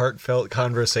having a heartfelt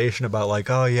conversation about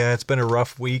oh yeah, it's been a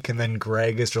rough week, and then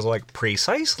Greg is just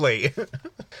precisely.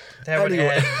 That would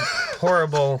add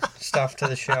horrible stuff to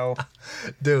the show.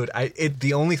 Dude,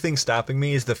 the only thing stopping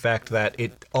me is the fact that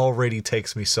it already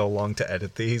takes me so long to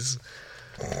edit these.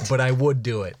 But I would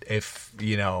do it if,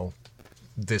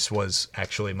 this was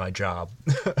actually my job.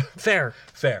 Fair.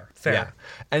 Yeah.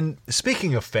 And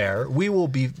speaking of fair, we will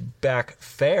be back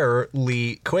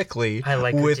fairly quickly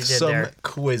with some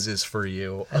quizzes for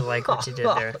you. I like what you did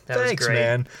there. That was great.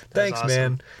 Man. Thanks, awesome.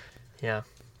 man. Yeah.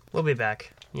 We'll be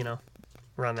back,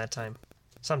 around that time.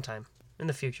 Sometime in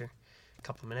the future. A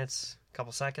couple minutes, a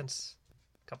couple seconds,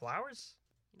 a couple hours.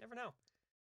 You never know.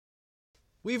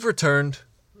 We've returned,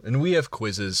 and we have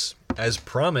quizzes, as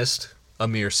promised a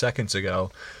mere seconds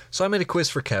ago. So I made a quiz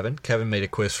for Kevin. Kevin made a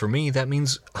quiz for me. That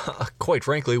means, quite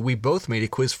frankly, we both made a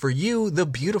quiz for you, the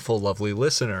beautiful, lovely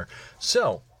listener.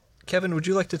 So, Kevin, would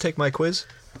you like to take my quiz?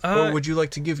 Or would you like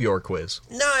to give your quiz?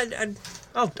 No,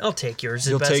 I'll take yours.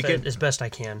 You'll take it? As best I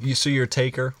can. So you're a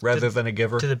taker rather than a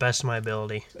giver? To the best of my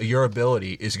ability. Your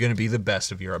ability is going to be the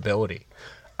best of your ability.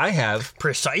 I have...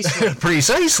 Precisely.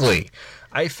 Precisely.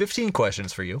 I have 15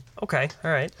 questions for you. Okay,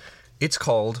 all right. It's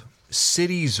called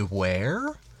Cities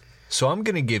Where? So I'm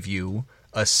going to give you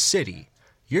a city.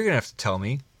 You're going to have to tell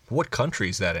me what country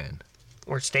is that in.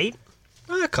 Or state?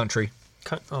 Country.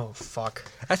 Oh, fuck.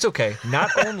 That's okay. Not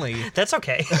only... That's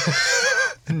okay.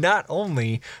 Not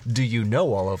only do you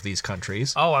know all of these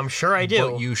countries... Oh, I'm sure I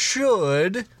do. But you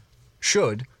should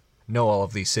know all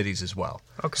of these cities as well.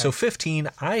 Okay. So 15,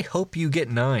 I hope you get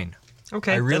 9.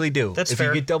 Okay. I really do. That's if fair.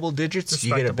 you get double digits,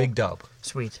 you get a big dub.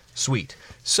 Sweet.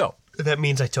 So... That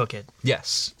means I took it.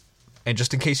 Yes. And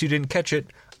just in case you didn't catch it,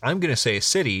 I'm going to say a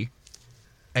city,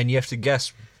 and you have to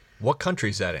guess what country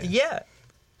is that in. Yeah.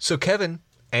 So Kevin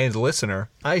and listener,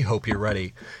 I hope you're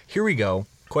ready. Here we go.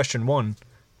 Question 1.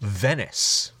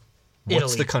 Venice. What's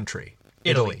Italy. the country?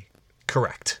 Italy.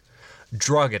 Correct.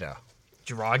 Drogheda.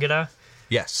 Drogheda?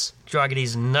 Yes.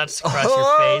 Droghedy's nuts across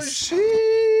your face.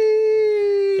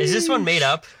 Is this one made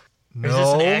up? No. Or is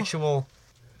this an actual...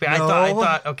 I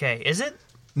thought, okay, is it?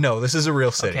 No, this is a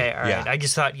real city. Okay, all right. Yeah. I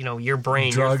just thought, your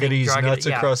brain... Droghedy's nuts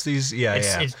yeah. across these... Yeah,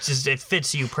 yeah. It's just, it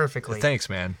fits you perfectly. Thanks,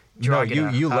 man. Drogheda.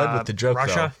 No, you led with the joke,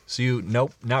 Russia? though. So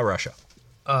nope, not Russia.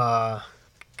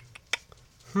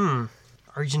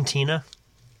 Argentina?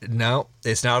 No,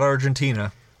 it's not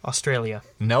Argentina. Australia?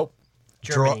 Nope.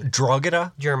 Germany.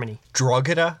 Drogheda? Germany?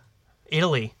 Drogheda?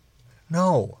 Italy?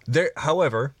 No.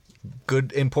 However,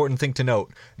 good important thing to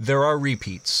note, there are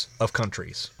repeats of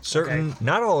countries. Certain,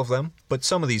 not all of them, but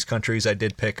some of these countries I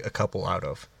did pick a couple out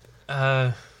of.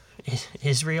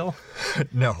 Israel?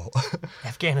 No.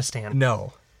 Afghanistan?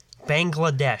 No.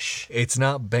 Bangladesh? It's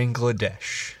not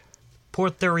Bangladesh.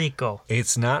 Puerto Rico?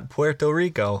 It's not Puerto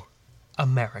Rico.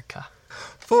 America?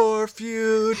 For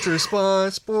future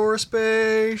spots, for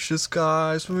spacious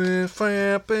skies with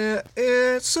flapping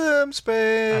in some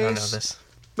space. I don't know this.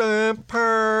 The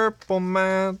purple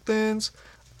mountains.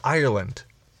 Ireland.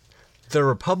 The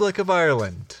Republic of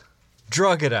Ireland.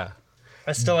 Drogheda.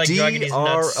 I still like Droghedy's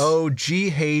nuts.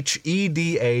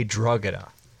 Drogheda. Drogheda.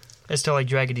 I still like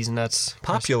Droghedy's nuts.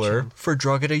 Popular for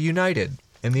Drogheda United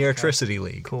in the Airtricity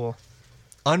League. Cool.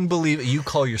 Unbelievable. You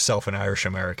call yourself an Irish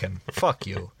American. Fuck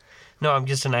you. No, I'm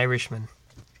just an Irishman.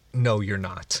 No, you're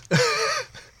not.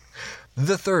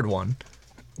 The third one.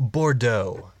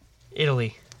 Bordeaux.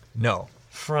 Italy. No.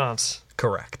 France.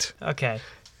 Correct. Okay.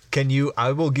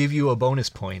 I will give you a bonus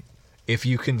point if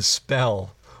you can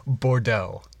spell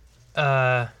Bordeaux.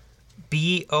 Bordeau?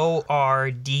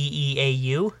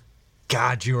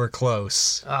 God, you were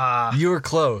close. You were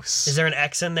close. Is there an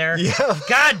X in there? Yeah.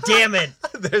 God damn it.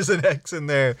 There's an X in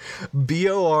there.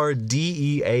 Bordeaux.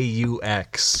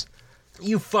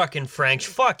 You fucking French.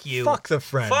 Fuck you. Fuck the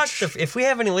French. If we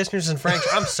have any listeners in French,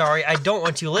 I'm sorry. I don't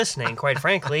want you listening, quite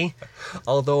frankly.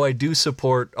 Although I do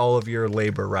support all of your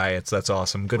labor riots. That's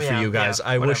awesome. Good for you guys.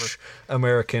 I wish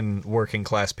American working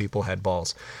class people had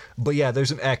balls. But yeah,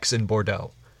 there's an X in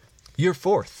Bordeaux. Your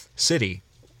fourth city,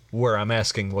 where I'm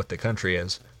asking what the country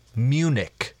is,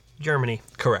 Munich. Germany.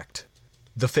 Correct.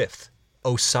 The fifth,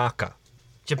 Osaka.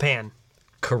 Japan.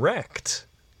 Correct.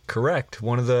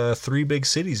 One of the 3 big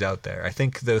cities out there. I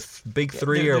think the big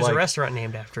 3 are There's like... a restaurant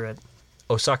named after it.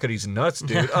 Osaka's nuts,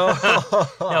 dude.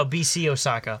 Oh. No, BC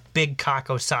Osaka. Big Cock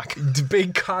Osaka.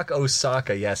 Big Cock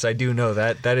Osaka. Yes, I do know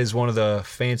that. That is one of the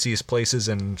fanciest places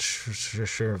in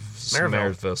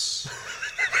Maryville.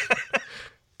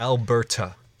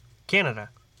 Alberta.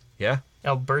 Canada. Yeah?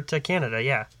 Alberta, Canada,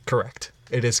 yeah. Correct.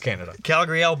 It is Canada.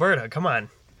 Calgary, Alberta, come on.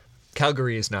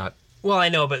 Calgary is not. Well, I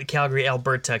know, but Calgary,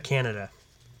 Alberta, Canada.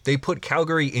 They put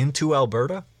Calgary into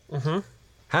Alberta? Mm-hmm.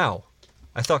 How?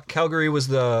 I thought Calgary was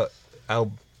the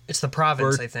It's the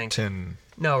province, I think.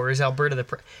 No, or is Alberta the...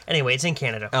 Anyway, it's in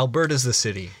Canada. Alberta's the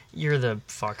city. You're the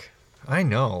fuck. I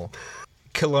know.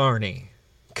 Killarney.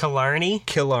 Killarney?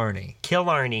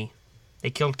 Killarney. They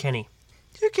killed Kenny.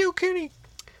 You killed Kenny.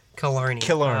 Killarney.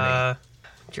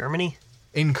 Germany?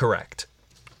 Incorrect.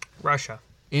 Russia.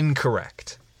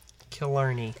 Incorrect.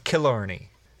 Killarney.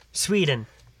 Sweden.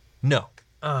 No.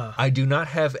 I do not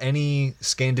have any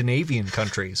Scandinavian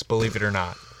countries, believe it or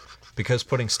not, because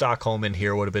putting Stockholm in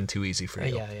here would have been too easy for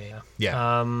you.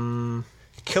 Yeah.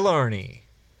 Killarney.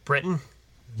 Britain?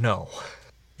 No,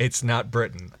 it's not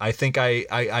Britain. I think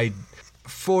I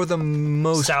for the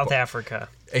most South Africa.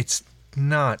 It's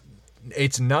not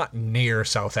It's not near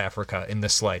South Africa in the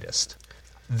slightest.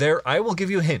 I will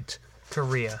give you a hint.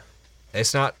 Korea.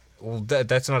 It's not. Well,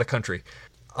 that's not a country.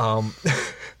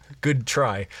 Good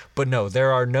try. But no,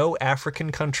 there are no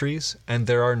African countries and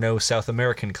there are no South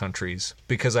American countries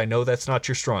because I know that's not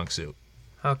your strong suit.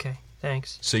 Okay,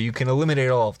 thanks. So you can eliminate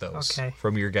all of those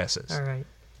from your guesses. All right.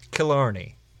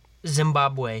 Killarney.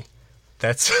 Zimbabwe.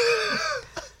 That's...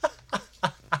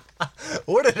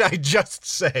 What did I just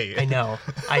say? I know.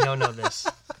 I don't know this.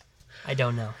 I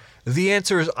don't know. The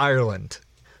answer is Ireland.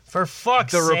 For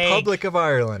fuck's sake. The Republic of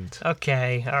Ireland.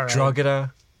 Okay, all right.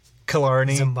 Drogheda.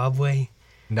 Killarney. Zimbabwe.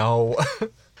 No.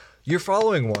 Your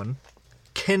following one.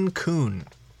 Cancun.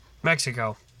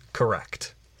 Mexico.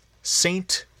 Correct.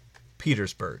 St.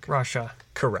 Petersburg. Russia.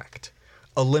 Correct.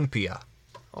 Olympia.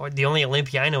 Oh, the only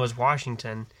Olympia I know is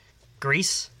Washington.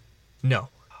 Greece? No.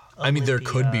 Olympia. I mean, there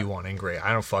could be one in Greece.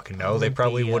 I don't fucking know. Olympia. They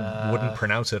probably wouldn't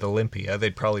pronounce it Olympia.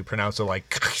 They'd probably pronounce it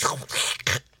like...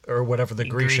 or whatever the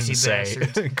Grecians say.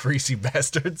 Greasy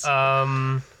bastards.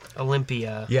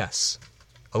 Olympia. Yes.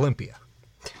 Olympia.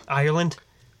 Ireland?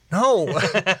 No.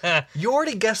 You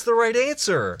already guessed the right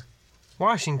answer.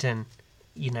 Washington.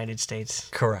 United States.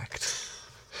 Correct.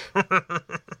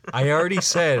 I already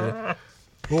said...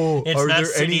 Oh, it's not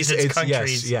cities, it's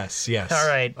countries. Yes. All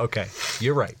right. Okay,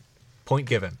 you're right. Point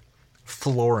given.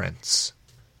 Florence.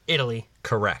 Italy.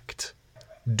 Correct.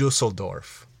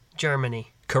 Dusseldorf.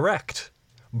 Germany. Correct.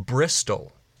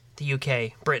 Bristol. The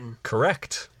UK. Britain.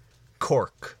 Correct.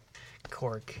 Cork.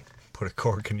 Cork. Put a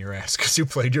cork in your ass because you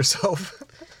played yourself.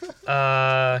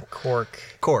 Cork.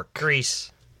 Cork.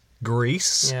 Greece.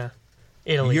 Greece? Yeah.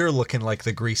 Italy. You're looking like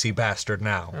the greasy bastard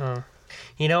now.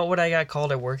 You know what I got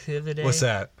called at work the other day? What's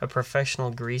that? A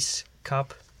professional grease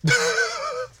cup.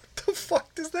 The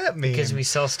fuck does that mean? Because we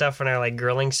sell stuff in our like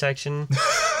grilling section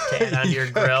to add onto your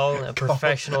grill. A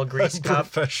professional grease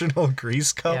cup. Professional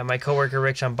grease cup? Yeah, my coworker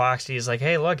Rich unboxed it. He's like,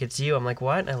 "Hey, look, it's you." I'm like,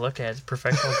 "What?" And I looked at it. It's a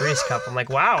professional grease cup. I'm like,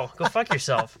 "Wow, go fuck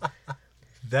yourself."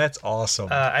 That's awesome.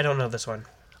 I don't know this one.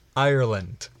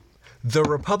 Ireland. The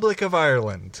Republic of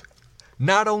Ireland.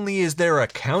 Not only is there a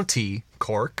county,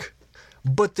 Cork,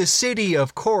 but the city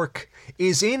of Cork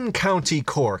is in County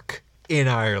Cork in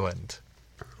Ireland.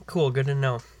 Cool, good to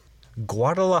know.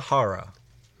 Guadalajara.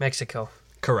 Mexico.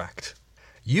 Correct.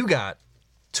 You got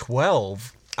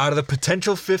 12 out of the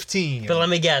potential 15. But let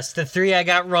me guess, the 3 I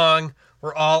got wrong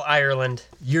were all Ireland.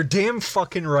 You're damn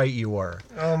fucking right you were.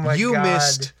 Oh my god. You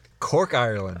missed Cork,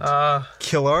 Ireland,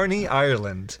 Killarney,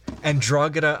 Ireland, and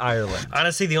Drogheda, Ireland.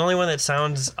 Honestly, the only one that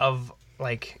sounds of,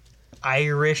 like,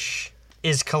 Irish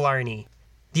is Killarney.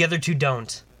 The other 2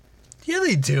 don't. Yeah,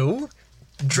 they do.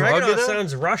 Drogheda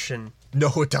sounds Russian.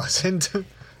 No, it doesn't.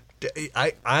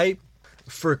 I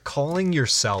for calling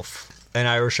yourself an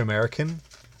Irish American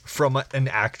from an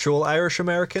actual Irish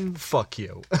American, fuck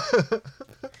you.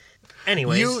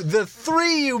 Anyways. The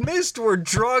 3 you missed were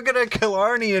Drogheda,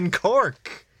 Killarney, and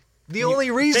Cork. The only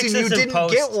reason you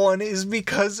didn't get one is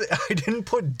because I didn't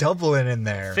put Dublin in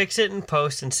there. Fix it in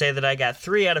post and say that I got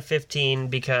 3 out of 15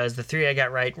 because the 3 I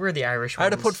got right were the Irish ones.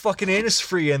 I'd have put fucking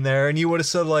Innisfree in there and you would have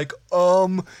said like,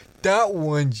 that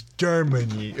one's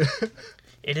Germany.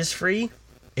 It is free?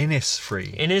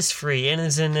 Innisfree. Innisfree.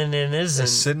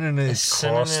 It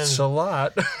costs a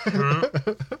lot.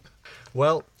 Mm-hmm.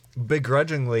 Well,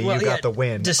 begrudgingly, you got the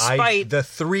win. Despite the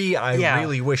 3 I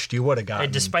really wished you would have gotten.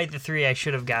 Despite the 3 I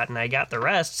should have gotten, I got the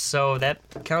rest, so that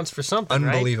counts for something,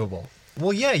 Unbelievable. Right?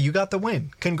 Well, yeah, you got the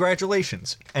win.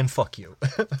 Congratulations. And fuck you.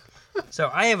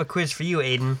 So I have a quiz for you,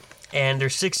 Aiden, and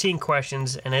there's 16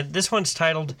 questions, and this one's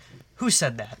titled, Who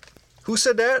Said That? Who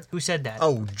said that? Who said that?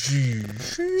 Oh,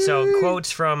 geez. So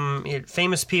quotes from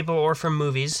famous people or from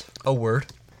movies. A word.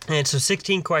 And so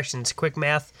 16 questions. Quick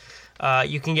math.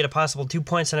 You can get a possible 2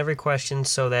 points on every question,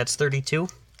 so that's 32.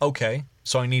 Okay.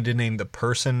 So I need to name the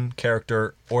person,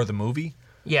 character, or the movie?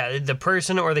 Yeah, the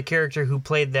person or the character who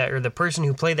played that, or the person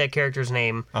who played that character's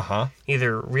name. Uh-huh.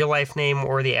 Either real life name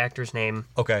or the actor's name.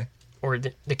 Okay. Or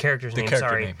the character's name, The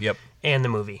character name, yep. And the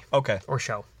movie. Okay. Or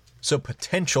show. So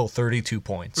potential 32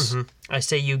 points. Mm-hmm. I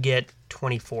say you get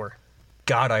 24.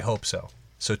 God, I hope so.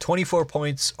 So 24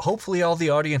 points. Hopefully all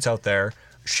the audience out there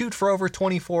shoot for over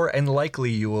 24 and likely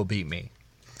you will beat me.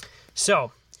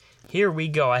 So, here we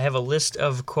go. I have a list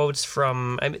of quotes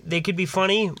from... they could be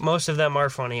funny. Most of them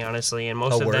are funny, honestly, and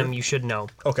most of them you should know.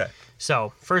 Okay.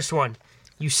 So, first one.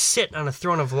 You sit on a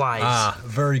throne of lies. Ah,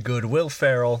 very good. Will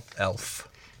Ferrell, Elf.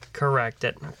 Correct.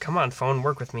 Come on, phone,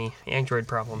 work with me. Android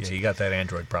problems. Yeah, you got that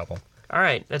Android problem. All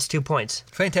right, that's 2 points.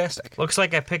 Fantastic. Looks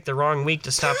like I picked the wrong week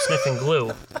to stop sniffing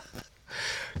glue.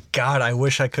 God, I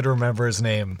wish I could remember his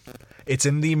name. It's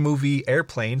in the movie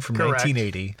Airplane from Correct.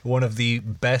 1980. One of the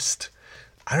best.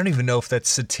 I don't even know if that's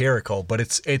satirical, but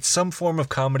it's some form of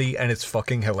comedy, and it's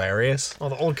fucking hilarious. Well,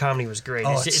 the old comedy was great.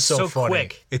 Oh, it's so funny.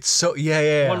 Quick. It's so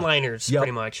yeah. One-liners,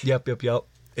 pretty much. Yep.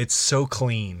 It's so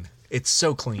clean.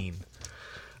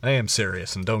 I am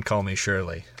serious, and don't call me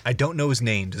Shirley. I don't know his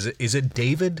name. Is it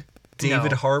David?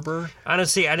 David Harbour?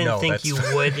 Honestly, I didn't think you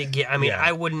would get... I mean, Yeah.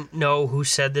 I wouldn't know who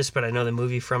said this, but I know the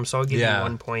movie from, so I'll give you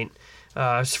 1 point.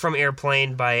 It's from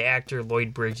Airplane by actor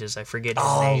Lloyd Bridges. I forget his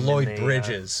name. Oh, Lloyd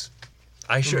Bridges.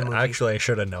 I should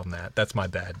have known that. That's my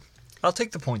bad. I'll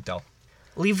take the point, though.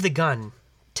 Leave the gun.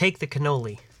 Take the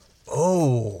cannoli.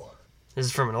 Oh. This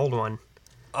is from an old one.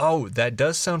 Oh, that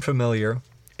does sound familiar.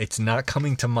 It's not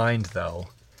coming to mind, though.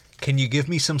 Can you give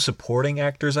me some supporting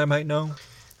actors I might know?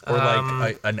 Or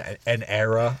like an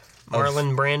era?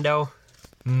 Marlon Brando.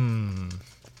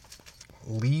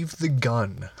 Leave the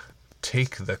gun.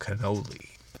 Take the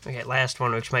cannoli. Okay, last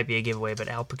one, which might be a giveaway, but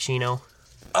Al Pacino.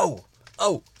 Oh.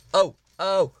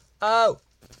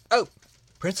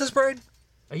 Princess Bride?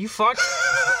 Are you fucked?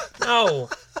 No.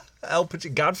 Al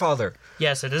Pacino. Godfather.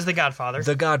 Yes, it is The Godfather.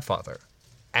 The Godfather.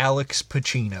 Alex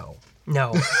Pacino.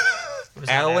 No. It was not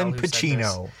Alan Al who said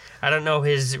Pacino. this. I don't know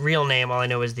his real name. All I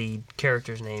know is the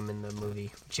character's name in the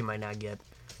movie, which you might not get.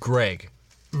 Greg.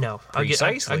 No. I'll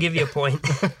Precisely. give you a point.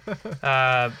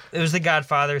 It was The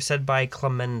Godfather, said by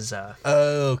Clemenza.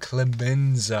 Oh,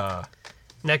 Clemenza.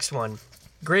 Next one.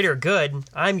 Greater good.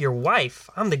 I'm your wife.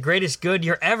 I'm the greatest good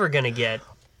you're ever going to get.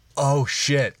 Oh,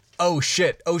 shit. Is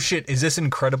this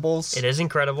Incredibles? It is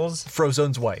Incredibles.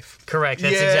 Frozone's wife. Correct.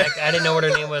 That's exact. I didn't know what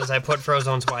her name was. I put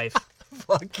Frozone's wife.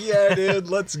 Fuck yeah, dude.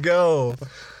 Let's go.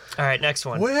 All right, next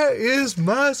one. Where is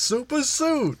my super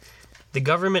suit? The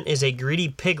government is a greedy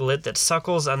piglet that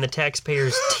suckles on the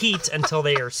taxpayers' teat until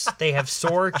they have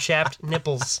sore, chapped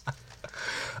nipples.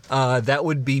 That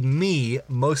would be me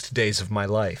most days of my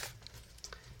life.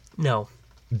 No.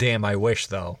 Damn, I wish,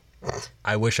 though.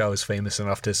 I wish I was famous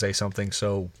enough to say something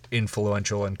so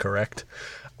influential and correct.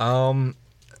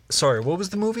 Sorry, what was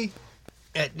the movie?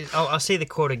 I'll say the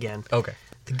quote again. Okay.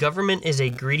 The government is a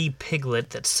greedy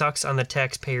piglet that sucks on the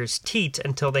taxpayers' teat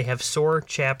until they have sore,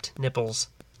 chapped nipples.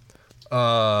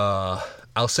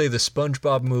 I'll say the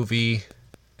SpongeBob movie,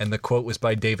 and the quote was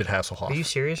by David Hasselhoff. Are you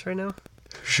serious right now?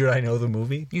 Should I know the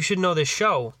movie? You should know this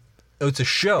show. Oh, it's a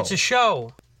show. It's a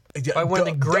show by one of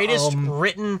the greatest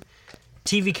written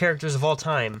TV characters of all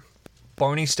time.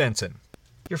 Barney Stinson.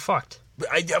 You're fucked.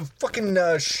 I'm fucking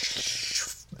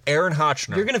Aaron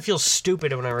Hotchner. You're going to feel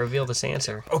stupid when I reveal this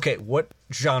answer. Okay, what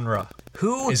genre?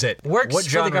 Who is it? Works What for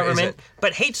genre the government, is it?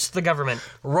 but hates the government.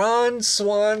 Ron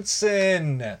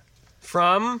Swanson.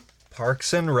 From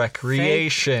Parks and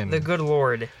Recreation. the good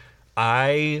Lord.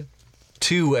 I,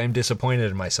 too, am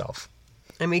disappointed in myself.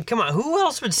 I mean, come on. Who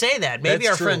else would say that? Maybe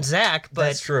That's our true. friend Zach, but...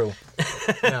 That's true.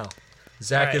 No.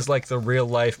 Zach Right. is like the real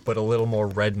life, but a little more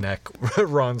redneck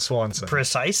Ron Swanson.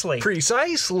 Precisely.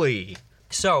 Precisely.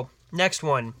 So, next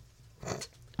one.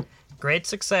 Great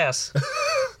success.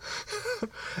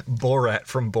 Borat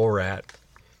from Borat.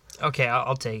 Okay,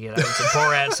 I'll take it. It's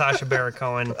Borat, Sacha Baron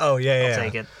Cohen. Oh, yeah. I'll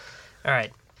take it. All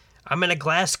right. I'm in a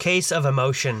glass case of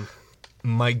emotion.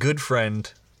 My good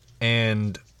friend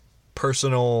and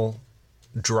personal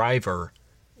driver,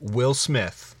 Will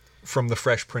Smith, from The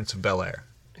Fresh Prince of Bel-Air.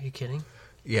 Are you kidding?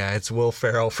 Yeah, it's Will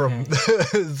Ferrell from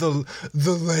the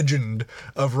legend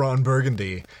of Ron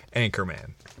Burgundy,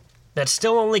 Anchorman. That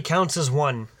still only counts as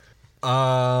one.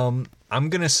 I'm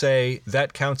gonna say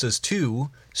that counts as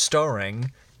two,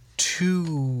 starring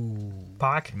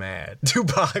Pac?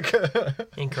 Tupac.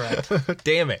 Incorrect.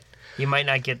 Damn it. You might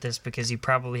not get this because you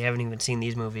probably haven't even seen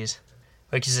these movies,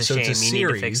 which is a So shame. it's a You need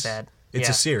to fix series. that. It's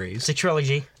Yeah. a series. It's a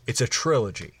trilogy. It's a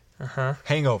trilogy. Uh-huh.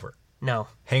 Hangover. No.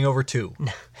 Hangover 2.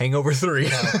 Hangover 3.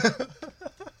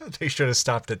 They should have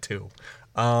stopped at 2.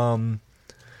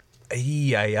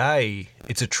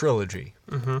 It's a trilogy.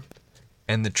 Mm-hmm.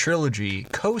 And the trilogy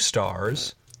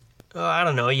co-stars... I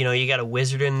don't know. You got a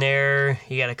wizard in there.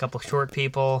 You got a couple short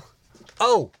people.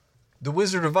 Oh! The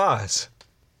Wizard of Oz.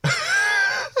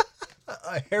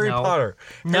 Harry No. Potter.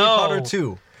 No. Harry Potter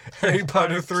 2. Harry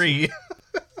Potter 3.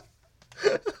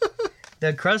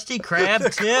 The Krusty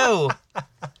Krab too.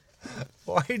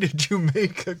 Why did you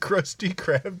make a Krusty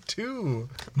Krab 2?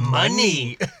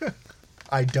 Money.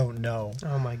 I don't know.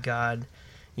 Oh my God.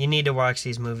 You need to watch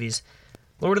these movies.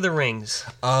 Lord of the Rings.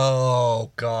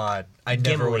 Oh, God. I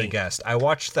never Gimli. would have guessed. I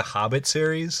watched the Hobbit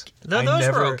series. Those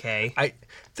were okay.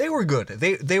 They were good.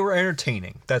 They were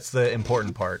entertaining. That's the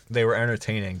important part. They were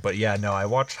entertaining. But yeah, no, I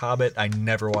watched Hobbit. I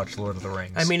never watched Lord of the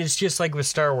Rings. I mean, it's just like with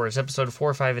Star Wars, Episode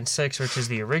 4, 5, and 6, which is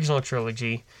the original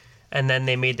trilogy. And then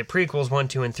they made the prequels 1,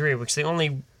 2, and 3, which the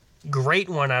only great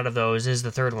one out of those is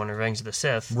the third one, Revenge of the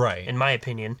Sith. Right. In my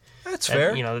opinion. That's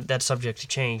fair. You know, that's subject to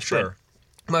change. Sure.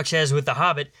 But much as with The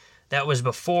Hobbit, that was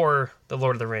before The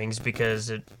Lord of the Rings because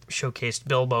it showcased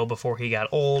Bilbo before he got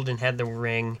old and had the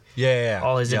ring. Yeah.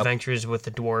 All his adventures with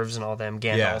the dwarves and all them.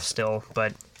 Gandalf still.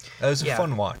 But that was a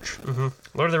fun watch. Mm-hmm.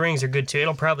 Lord of the Rings are good too.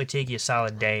 It'll probably take you a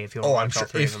solid day if you want to watch all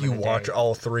three of them. If you watch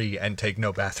all three and take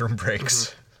no bathroom breaks.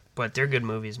 Mm-hmm. But they're good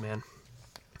movies, man.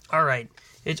 All right.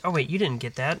 Oh, wait, you didn't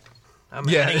get that. I'm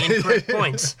adding incorrect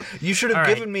points. You should have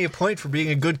given me a point for being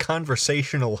a good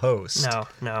conversational host.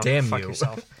 No. Damn fuck you.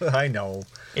 yourself. I know.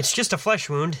 It's just a flesh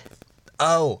wound.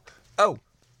 Oh.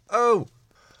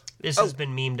 This has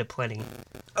been memed aplenty.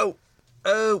 Oh.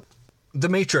 The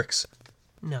Matrix.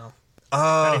 No.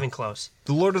 Not even close.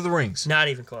 The Lord of the Rings. Not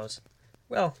even close.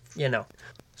 Well, no.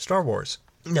 Star Wars.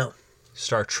 No.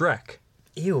 Star Trek.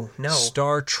 Ew, no.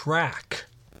 Star Trek.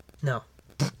 No.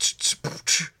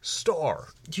 Star.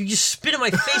 You just spit in my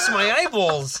face and my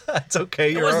eyeballs. That's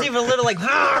okay. It wasn't even a little like...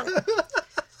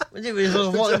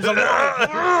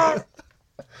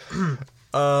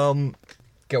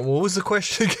 What was the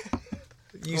question again?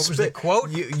 What was the quote?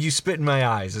 You spit in my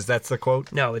eyes. Is that the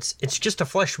quote? No, it's just a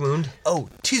flesh wound. Oh,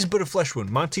 'tis but a flesh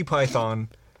wound. Monty Python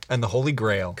and the Holy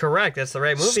Grail. Correct, that's the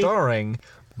right movie. Starring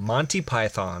Monty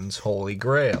Python's Holy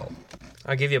Grail.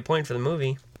 I'll give you a point for the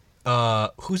movie.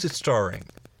 Who's it starring?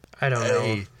 I don't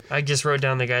know. I just wrote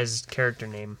down the guy's character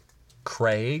name.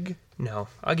 Craig? No,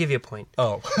 I'll give you a point.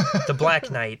 Oh. The Black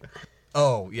Knight.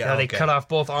 Oh, yeah. Now they cut off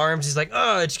both arms. He's like,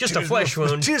 it's just a flesh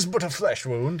wound. 'Tis but a flesh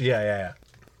wound. Yeah.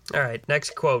 All right,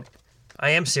 next quote. I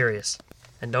am serious,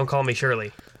 and don't call me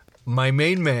Shirley. My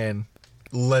main man,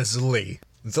 Leslie,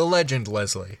 the legend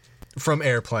Leslie, from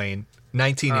Airplane,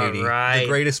 1980, All right. the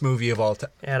greatest movie of all time.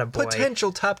 Attaboy.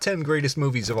 Potential top 10 greatest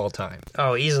movies of all time.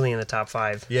 Oh, easily in the top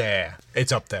 5. Yeah,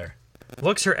 it's up there.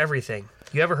 Looks are everything.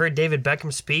 You ever heard David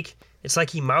Beckham speak? It's like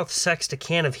he mouth-sexed a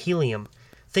can of helium.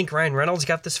 Think Ryan Reynolds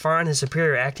got this far in his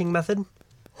superior acting method?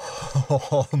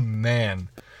 Oh, man.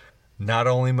 Not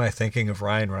only am I thinking of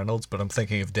Ryan Reynolds, but I'm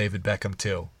thinking of David Beckham,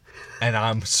 too. And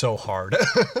I'm so hard.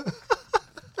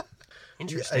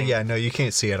 Interesting. Yeah, no, you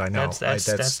can't see it, I know. That's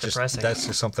just depressing. That's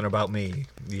just something about me.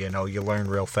 You know, you learn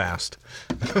real fast.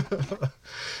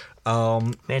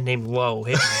 Man named Lowe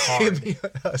hit me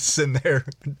hard. Us in there.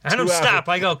 I don't stop.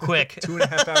 I go quick.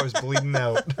 2.5 hours bleeding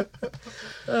out.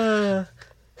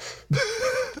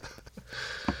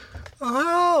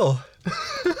 Oh.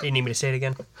 Do you need me to say it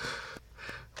again?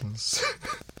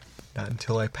 Not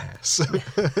until I pass.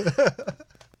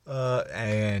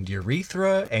 And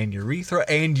urethra, and urethra,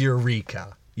 and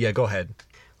eureka. Yeah, go ahead.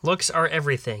 Looks are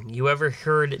everything. You ever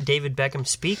heard David Beckham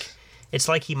speak? It's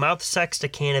like he mouth-sexed a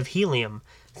can of helium.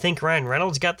 Think Ryan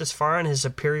Reynolds got this far in his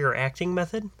superior acting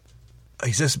method?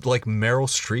 Is this like Meryl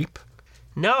Streep?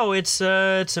 No, it's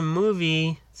a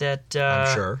movie that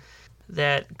I'm sure.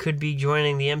 that could be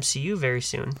joining the MCU very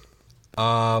soon.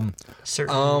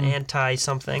 Certain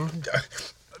anti-something.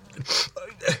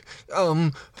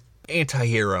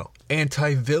 Anti-hero,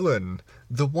 anti-villain,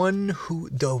 the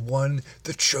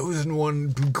chosen one,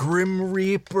 Grim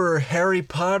Reaper, Harry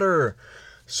Potter,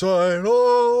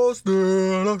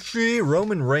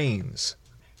 Roman Reigns.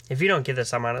 If you don't get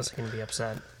this, I'm honestly going to be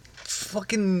upset.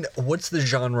 Fucking, what's the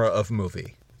genre of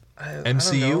movie? MCU? I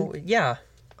don't know. Yeah.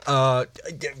 The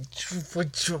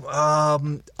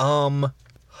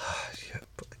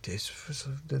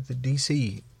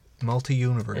DC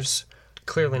multi-universe. It's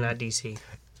clearly not DC.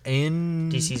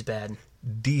 And DC's bad.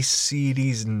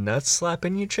 DC's nuts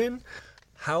slapping your chin?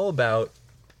 How about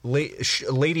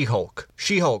Lady Hulk?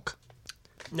 She-Hulk.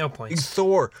 No points.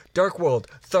 Thor, Dark World,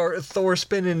 Thor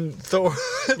spinning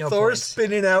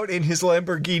out in his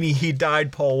Lamborghini. He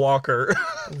died, Paul Walker.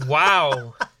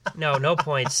 Wow. No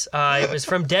points. It was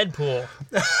from Deadpool.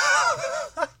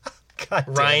 God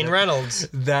Ryan Reynolds.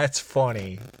 That's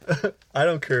funny. I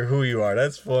don't care who you are.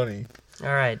 That's funny. All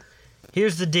right.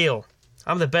 Here's the deal.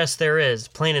 I'm the best there is,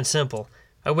 plain and simple.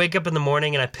 I wake up in the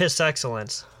morning and I piss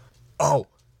excellence. Oh.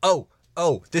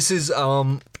 This is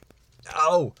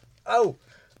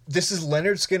This is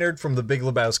Leonard Skinner from The Big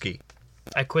Lebowski.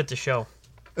 I quit the show.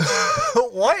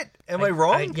 What? Am I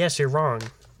wrong? Yes, you're wrong.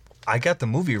 I got the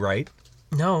movie right.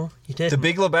 No, you didn't. The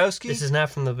Big Lebowski? This is not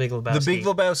from The Big Lebowski. The Big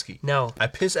Lebowski. No. I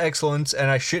piss excellence and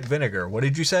I shit vinegar. What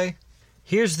did you say?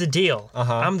 Here's the deal.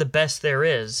 Uh-huh. I'm the best there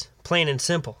is, plain and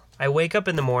simple. I wake up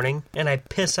in the morning and I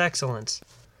piss excellence.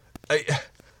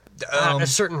 A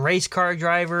certain race car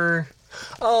driver.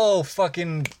 Oh,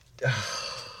 fucking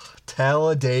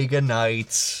Talladega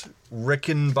Nights.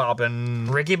 Ricky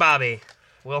Bobby.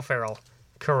 Will Ferrell.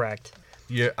 Correct.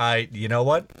 You know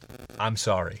what? I'm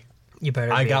sorry. You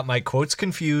better be. I got my quotes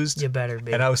confused. You better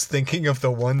be. And I was thinking of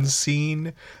the one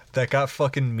scene that got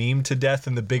fucking memed to death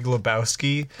in The Big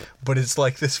Lebowski, but it's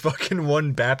like this fucking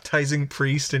one baptizing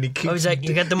priest, and he keeps... Oh, he's like,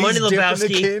 you got the money,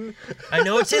 Lebowski. I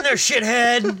know it's in there,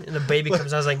 shithead. And the baby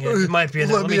comes out, I was like, it might be in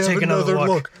there. Let me take another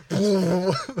look.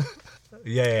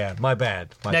 Yeah, my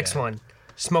bad. Next one.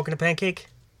 Smoking a pancake?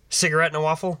 Cigarette and a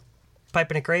waffle?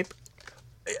 Pipe and a crepe?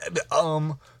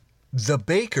 The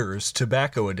Baker's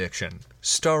Tobacco Addiction,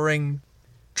 starring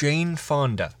Jane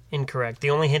Fonda. Incorrect. The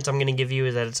only hint I'm going to give you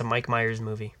is that it's a Mike Myers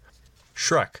movie.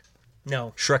 Shrek.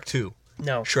 No. Shrek 2.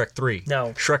 No. Shrek 3.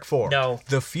 No. Shrek 4. No.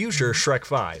 The Future Shrek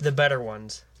 5. The better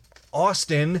ones.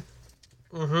 Austin.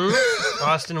 Mm-hmm.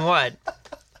 Austin what?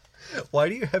 Why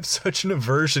do you have such an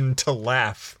aversion to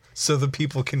laugh so the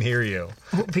people can hear you?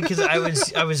 Because I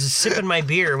was sipping my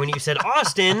beer when you said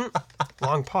Austin.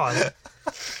 Long pause.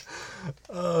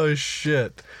 Oh,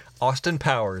 shit. Austin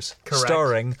Powers. Correct.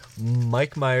 Starring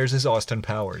Mike Myers as Austin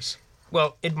Powers.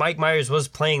 Well, Mike Myers was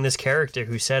playing this character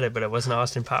who said it, but it wasn't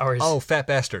Austin Powers. Oh, fat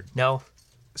bastard. No.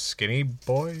 Skinny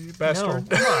boy bastard?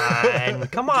 No,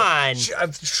 come on.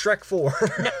 Shrek 4.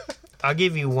 No. I'll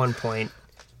give you 1 point.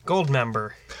 Gold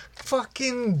member.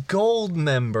 Fucking gold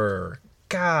member.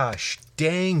 Gosh,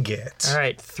 dang it. All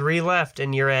right, 3 left,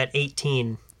 and you're at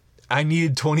 18. I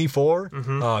needed 24?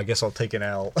 Mm-hmm. Oh, I guess I'll take an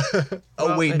L.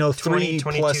 Oh, wait, no, 3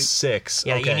 plus 6.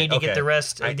 Yeah, okay, you need to get the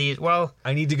rest of these. Well,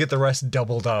 I need to get the rest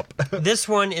doubled up. This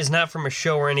one is not from a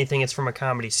show or anything. It's from a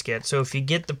comedy skit. So if you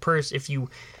get if you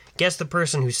guess the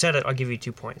person who said it, I'll give you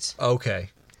 2 points. Okay.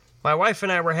 My wife and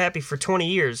I were happy for 20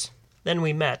 years. Then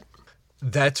we met.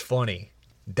 That's funny.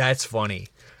 The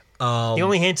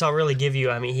only hints I'll really give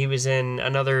you, I mean, he was in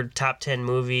another top 10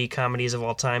 movie comedies of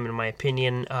all time, in my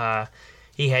opinion.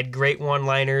 He had great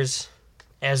one-liners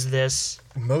as this.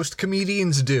 Most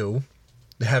comedians do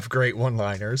have great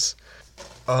one-liners.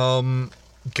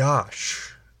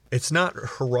 Gosh. It's not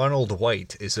Ronald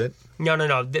White, is it?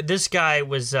 No. This guy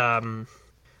was,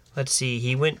 let's see,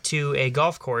 he went to a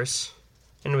golf course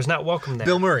and was not welcome there.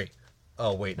 Bill Murray.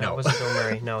 Oh, wait, no. It wasn't Bill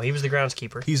Murray. No, he was the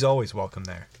groundskeeper. He's always welcome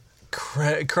there.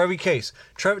 Chevy Chase.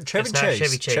 Chevy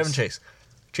Chase.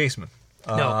 Chaseman.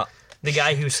 No. The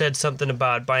guy who said something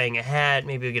about buying a hat,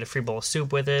 maybe you'll get a free bowl of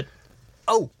soup with it.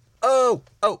 Oh.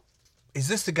 Is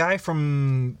this the guy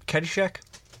from Caddyshack?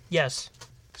 Yes.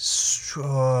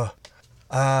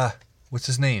 What's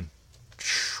his name?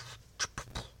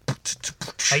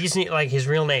 I just need, his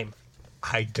real name.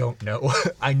 I don't know.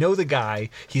 I know the guy.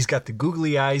 He's got the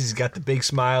googly eyes. He's got the big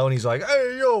smile, and he's like,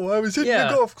 "Hey, yo, I was hitting the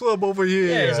golf club over here."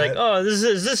 Yeah, he's like, "Oh, is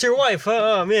this your wife?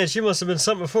 Huh? Oh man, she must have been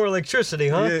something before electricity,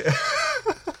 huh?"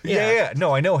 Yeah. Yeah.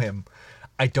 No, I know him.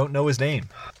 I don't know his name.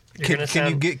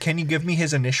 Can you give me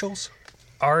his initials?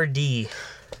 R.D.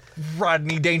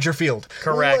 Rodney Dangerfield.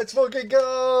 Correct. Let's fucking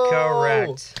go.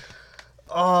 Correct.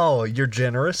 Oh, you're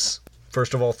generous.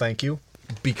 First of all, thank you,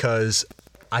 because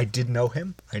I did know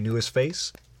him. I knew his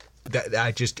face.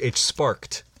 It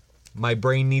sparked. My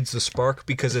brain needs the spark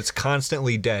because it's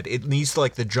constantly dead. It needs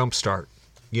the jump start,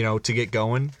 to get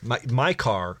going. My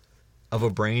car of a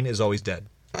brain is always dead.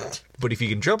 But if you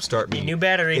can jump start me, new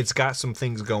battery. It's got some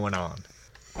things going on.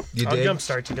 I'll jump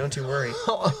start you. Don't you worry.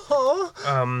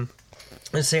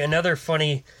 Let's say another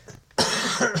funny.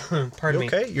 Pardon me.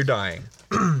 Okay, you're dying.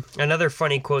 Another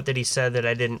funny quote that he said that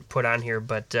I didn't put on here,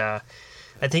 but I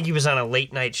think he was on a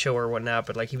late night show or whatnot.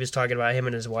 But he was talking about him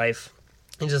and his wife.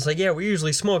 He's just like, yeah, we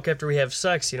usually smoke after we have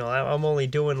sex. I'm only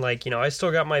doing I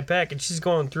still got my pack, and she's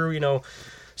going through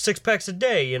 6 packs a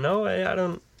day. I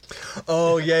don't.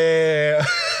 Oh yeah.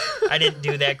 I didn't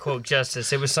do that quote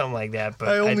justice. It was something like that. But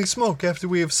I only smoke after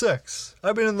we have sex.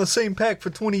 I've been in the same pack for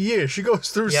 20 years. She goes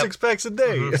through 6 packs a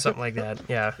day. Mm-hmm, something like that.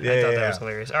 Yeah, I thought that was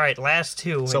hilarious. All right, last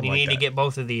 2, and you need to get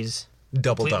both of these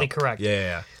doubled completely up. correct.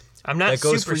 Yeah. I'm not. That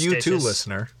goes for you too,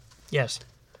 listener. Yes,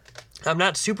 I'm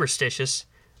not superstitious,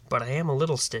 but I am a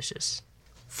little stitious.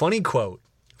 Funny quote.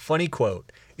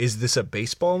 Is this a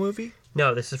baseball movie?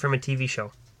 No, this is from a TV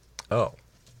show. Oh.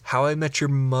 How I Met Your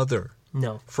Mother.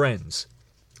 No. Friends.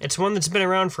 It's one that's been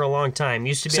around for a long time.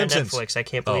 Used to be Simpsons. On Netflix. I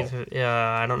can't believe it.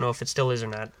 I don't know if it still is or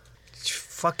not.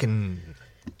 Fucking...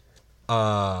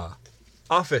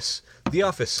 Office. The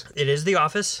Office. It is The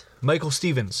Office. Michael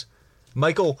Stevens.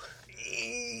 Steve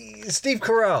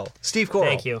Carell. Steve Carell.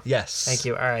 Thank you. Yes. Thank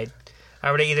you. All right.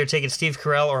 I would have either taken Steve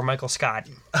Carell or Michael Scott.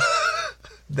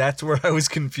 That's where I was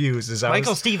confused.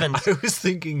 Michael Stevens. I was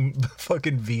thinking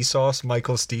fucking Vsauce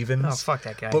Michael Stevens. Oh, fuck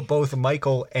that guy. But both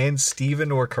Michael and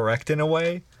Steven were correct in a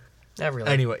way. Not really.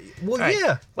 Anyway. Well,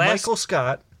 yeah. Michael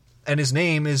Scott. And his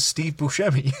name is Steve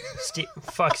Buscemi.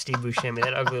 Fuck Steve Buscemi,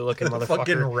 that ugly-looking motherfucker.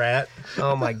 Fucking rat.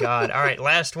 Oh, my God. All right,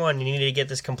 last one. You need to get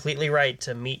this completely right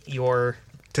to meet your...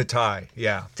 To tie,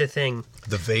 yeah. The thing.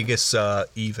 The Vegas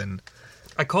even.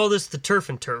 I call this the Turf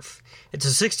and Turf. It's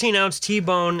a 16-ounce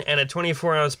T-bone and a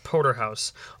 24-ounce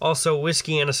porterhouse. Also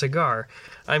whiskey and a cigar.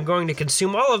 I'm going to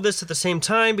consume all of this at the same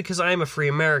time because I am a free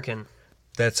American.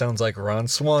 That sounds like Ron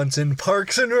Swanson,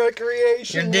 Parks and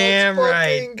Recreation. You're damn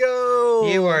right. Go.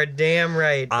 You are damn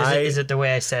right. Is it the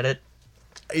way I said it?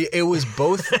 It was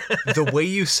both. The way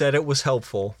you said it was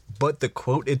helpful, but the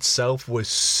quote itself was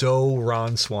so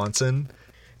Ron Swanson.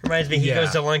 Reminds me, he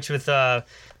goes to lunch with Leslie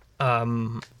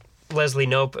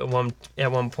Knope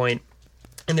at one point,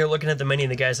 and they're looking at the menu,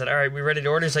 and the guy said, all right, we ready to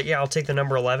order? He's like, yeah, I'll take the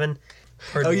number 11.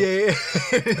 Yeah. And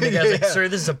the guy's like, sir,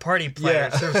 this is a party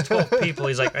platter. It serves 12 people.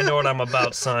 He's like, I know what I'm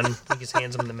about, son. He just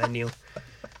hands him the menu.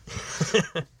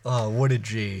 Oh, what a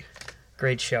G.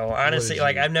 Great show. Honestly,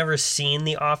 I've never seen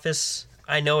The Office.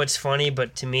 I know it's funny,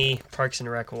 but to me, Parks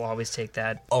and Rec will always take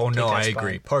that. Oh, no, I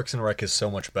agree. Parks and Rec is so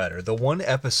much better. The one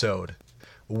episode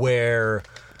where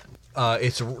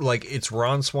it's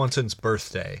Ron Swanson's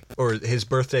birthday, or his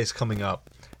birthday's coming up,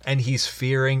 and he's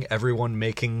fearing everyone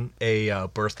making a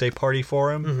birthday party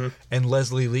for him, and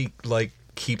Leslie Lee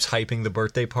keeps hyping the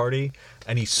birthday party,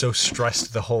 and he's so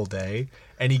stressed the whole day,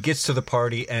 and he gets to the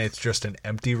party and it's just an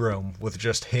empty room with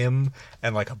just him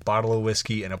and a bottle of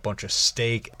whiskey and a bunch of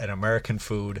steak and American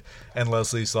food, and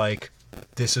Leslie's like,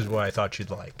 this is what I thought you'd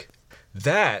like.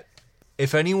 That,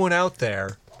 if anyone out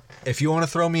there, if you want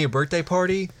to throw me a birthday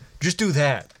party, just do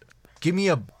that. Give me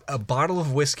a bottle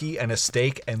of whiskey and a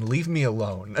steak and leave me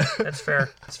alone. That's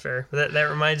fair. That's fair. That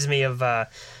reminds me of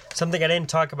something I didn't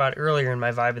talk about earlier in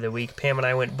my Vibe of the Week. Pam and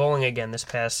I went bowling again this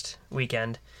past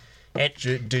weekend.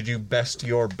 Did you best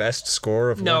your best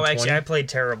score of 120? No, actually, I played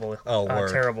terrible. Oh,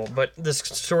 terrible. But this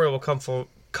story will come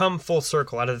full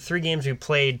circle. Out of the 3 games we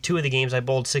played, 2 of the games I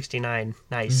bowled 69.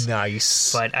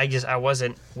 Nice. But I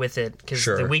wasn't with it because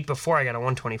the week before I got a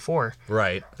 124.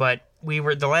 Right. But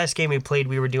the last game we played,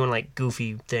 we were doing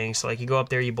goofy things. So you go up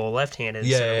there, you bowl left-handed.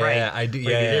 I do. You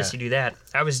do this, you do that.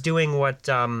 I was doing what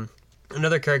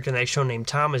another character in that show named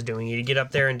Tom was doing. You get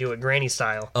up there and do it granny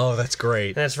style. Oh, that's great.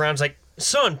 And that's Ron's like,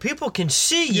 son, people can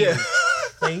see you. Yeah.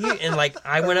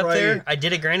 I went up there, I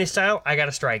did it granny style, I got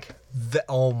a strike.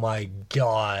 Oh my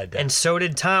God. And so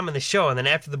did Tom in the show. And then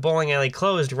after the bowling alley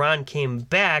closed, Ron came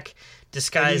back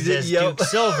disguised as Duke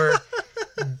Silver.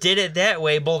 Did it that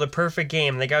way, bowled a perfect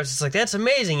game. And the guy was just like, that's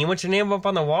amazing. You want your name up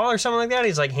on the wall or something like that?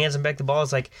 He's like, hands him back the ball.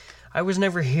 It's like, I was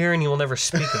never here and you will never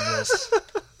speak of this.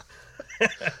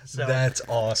 That's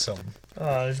awesome.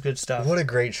 Oh, it's good stuff. What a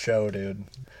great show, dude.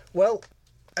 Well,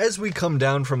 as we come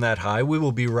down from that high, we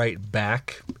will be right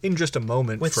back in just a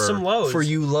moment with some lows for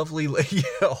you lovely. Yeah,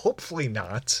 hopefully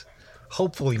not.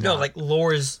 Hopefully not. No,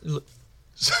 Lore's.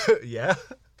 Yeah.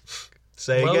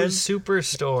 Say again. Lowe's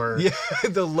Superstore. Yeah,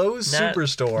 the Lowe's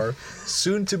Superstore,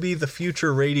 soon to be the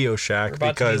future Radio Shack. We're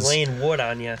about because to be laying wood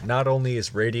on you. Not only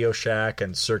is Radio Shack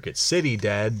and Circuit City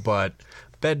dead, but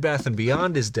Bed Bath &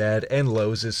 Beyond is dead, and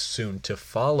Lowe's is soon to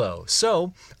follow.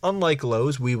 So, unlike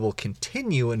Lowe's, we will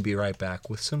continue and be right back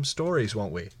with some stories,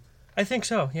 won't we? I think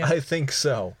so, yeah. I think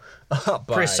so.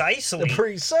 Precisely.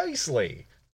 Precisely.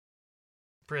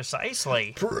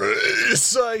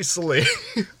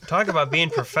 Talk about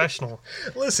being professional.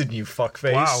 Listen, you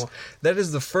fuckface. Wow. That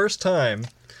is the first time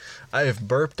I have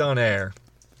burped on air.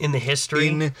 In the history?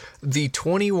 In the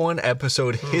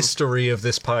 21-episode history of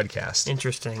this podcast.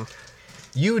 Interesting.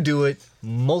 You do it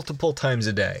multiple times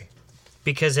a day.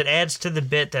 Because it adds to the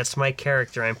bit that's my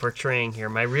character I'm portraying here.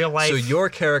 My real life... So your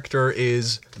character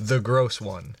is the gross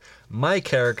one. My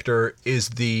character is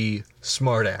the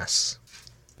smartass.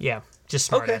 Yeah,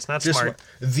 just smartass, not smart.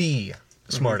 The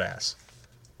smartass.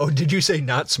 Oh, did you say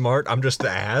not smart? I'm just the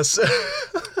ass?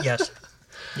 Yes.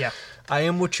 Yeah. I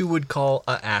am what you would call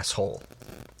a asshole.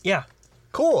 Yeah.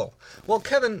 Cool. Well,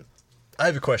 Kevin, I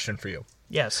have a question for you.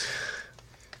 Yes.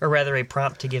 Or rather, a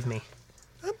prompt to give me.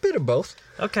 A bit of both.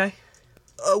 Okay.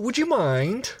 Would you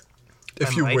mind,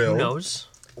 if you will? Who knows?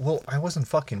 Well, I wasn't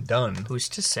fucking done. Who's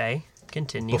to say?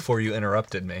 Continue. Before you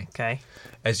interrupted me. Okay.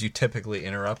 As you typically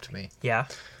interrupt me. Yeah.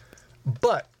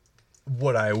 But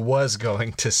what I was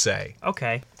going to say.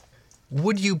 Okay.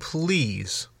 Could you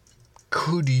please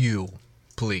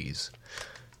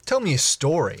tell me a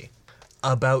story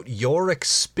about your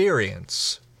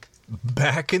experience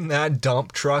backing that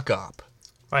dump truck up?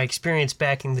 My experience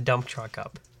backing the dump truck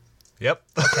up. Yep.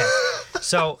 Okay.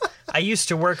 So, I used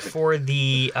to work for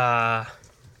the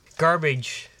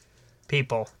garbage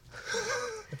people.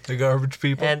 The garbage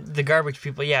people. And the garbage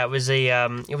people, yeah, it was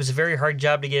a very hard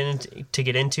job to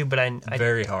get into, but I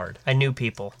very hard. I knew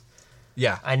people.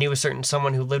 Yeah. I knew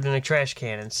someone who lived in a trash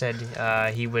can and said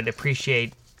he would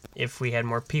appreciate if we had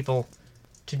more people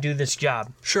to do this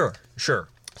job. Sure.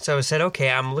 So I said,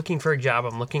 okay, I'm looking for a job.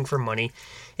 I'm looking for money.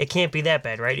 It can't be that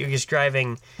bad, right? You're just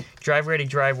driveway to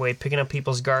driveway, picking up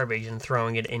people's garbage and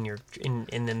throwing it in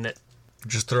the...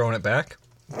 Just throwing it back?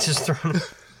 Just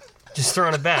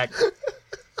throwing it back.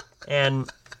 And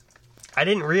I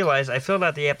didn't realize, I filled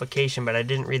out the application, but I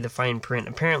didn't read the fine print.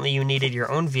 Apparently you needed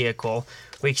your own vehicle,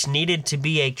 which needed to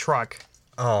be a truck.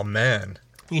 Oh, man.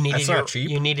 That's not cheap.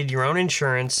 You needed your own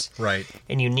insurance. Right.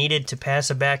 And you needed to pass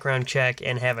a background check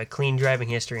and have a clean driving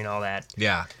history and all that.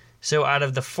 Yeah. So out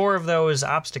of the 4 of those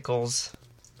obstacles,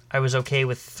 I was okay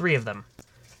with 3 of them.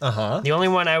 Uh-huh. The only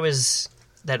one that was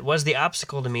the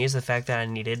obstacle to me is the fact that I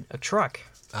needed a truck.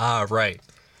 Ah, right.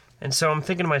 And so I'm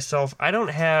thinking to myself, I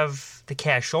don't have the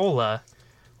cashola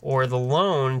or the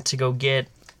loan to go get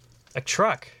a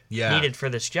truck needed for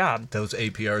this job. Those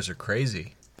APRs are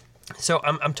crazy. So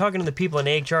I'm talking to the people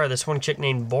in HR, this one chick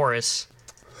named Boris.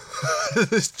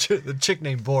 The chick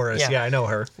named Boris, yeah, I know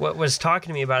her. What was talking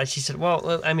to me about it, she said,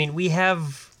 well, I mean, we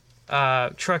have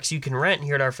trucks you can rent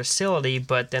here at our facility,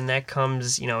 but then that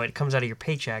comes, it comes out of your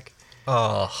paycheck.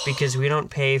 Oh. Because we don't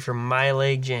pay for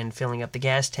mileage and filling up the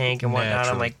gas tank and whatnot.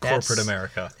 Naturally. I'm like, corporate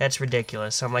America. That's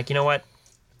ridiculous. So I'm like, you know what?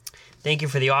 Thank you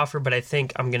for the offer, but I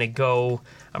think I'm going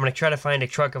to try to find a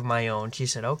truck of my own. She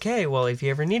said, okay, well, if you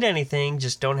ever need anything,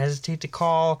 just don't hesitate to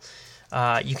call.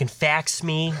 You can fax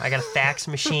me. I got a fax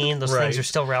machine. Those things are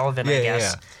still relevant, I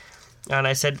guess. Yeah. And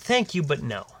I said, thank you, but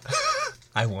no.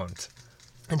 I won't.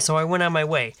 And so I went on my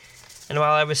way. And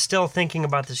while I was still thinking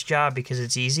about this job because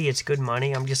it's easy, it's good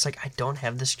money, I'm just like, I don't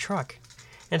have this truck.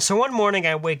 And so one morning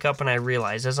I wake up and I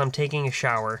realize as I'm taking a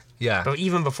shower, but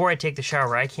even before I take the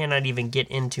shower, I cannot even get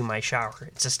into my shower.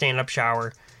 It's a stand-up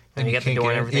shower, and you got the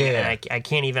door and everything, and I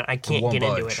can't get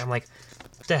into it. I'm like,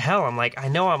 what the hell? I'm like, I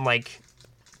know I'm like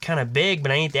kind of big,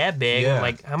 but I ain't that big. I'm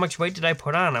like, how much weight did I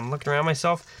put on? I'm looking around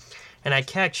myself, and I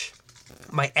catch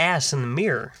my ass in the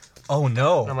mirror. Oh,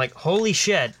 no. And I'm like, holy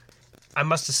shit. I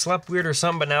must have slept weird or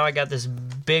something, but now I got this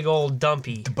big old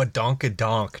dumpy.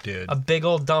 Badonka-donk, dude. A big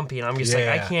old dumpy, and I'm just like,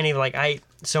 I can't even,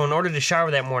 so in order to shower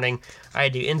that morning, I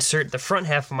had to insert the front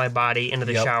half of my body into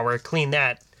the shower, clean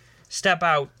that, step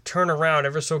out, turn around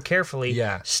ever so carefully,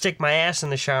 stick my ass in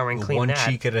the shower and clean that.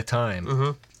 One cheek at a time.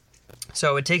 Mm-hmm.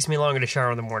 So it takes me longer to shower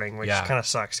in the morning, which kind of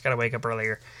sucks. Gotta wake up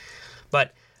earlier.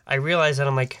 But I realized that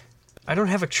I'm like, I don't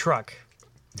have a truck.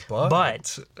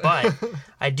 But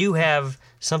I do have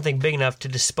something big enough to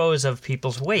dispose of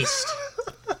people's waste.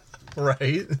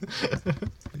 Right.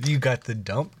 You got the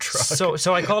dump truck.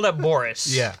 So I called up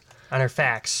Boris. Yeah. On her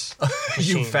fax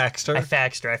You machine. faxed her? I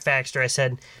faxed her. I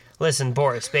said, listen,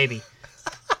 Boris, baby.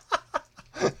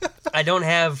 I don't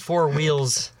have 4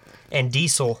 wheels and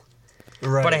diesel.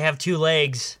 Right. But I have 2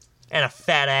 legs and a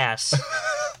fat ass.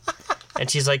 And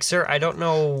she's like, sir, I don't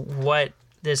know what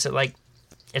this,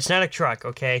 it's not a truck,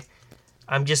 okay?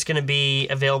 I'm just going to be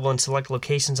available in select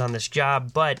locations on this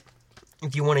job, but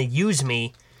if you want to use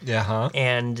me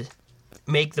and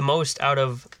make the most out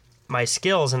of my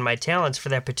skills and my talents for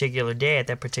that particular day at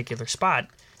that particular spot,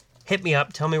 hit me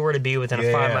up, tell me where to be within a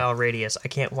 5-mile radius. I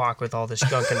can't walk with all this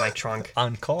junk in my trunk.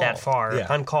 On call. That far. Yeah.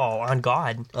 On call. On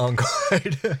God. On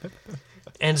God.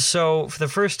 And so, for the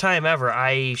first time ever,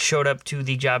 I showed up to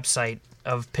the job site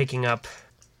of picking up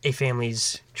a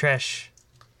family's trash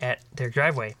at their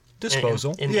driveway.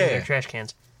 Disposal. In their trash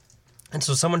cans. And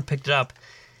so someone picked it up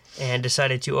and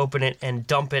decided to open it and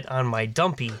dump it on my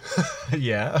dumpy.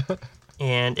 Yeah.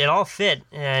 And it all fit,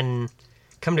 and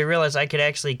come to realize I could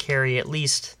actually carry at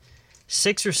least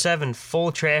 6 or 7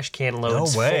 full trash can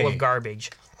loads full of garbage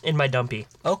in my dumpy.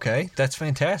 Okay, that's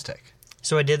fantastic.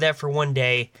 So I did that for one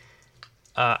day.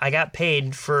 I got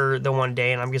paid for the one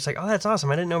day, and I'm just like, oh, that's awesome.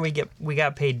 I didn't know we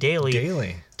got paid daily.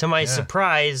 Daily. To my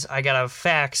surprise, I got a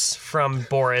fax from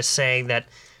Boris saying that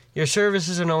your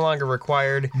services are no longer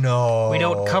required. No. We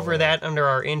don't cover that under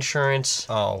our insurance.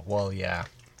 Oh, well, yeah.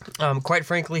 Quite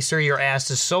frankly, sir, your ass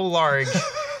is so large.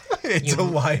 It's a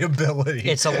liability.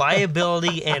 It's a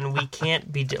liability, and we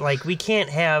can't be we can't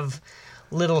have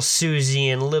little Susie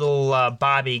and little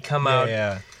Bobby come out.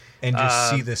 Yeah, and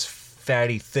just see this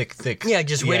fatty, thick. Yeah,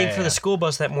 just waiting for the school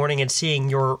bus that morning and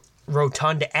seeing your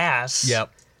rotund ass.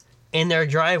 Yep. In their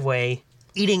driveway,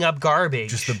 eating up garbage.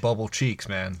 Just the bubble cheeks,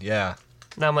 man. Yeah.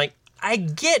 And I'm like, I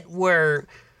get where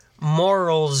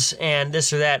morals and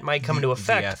this or that might come into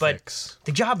effect, but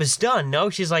the job is done. No,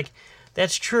 she's like,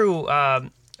 that's true,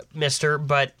 mister,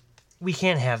 but we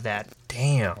can't have that.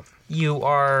 Damn. You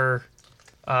are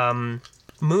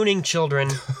mooning children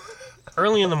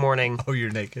early in the morning. Oh,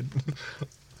 you're naked.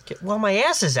 Well, my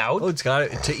ass is out. Oh, it's got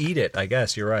it to eat it, I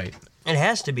guess. You're right. It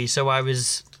has to be. So I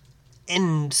was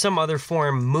in some other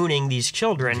form mooning these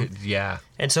children. Yeah.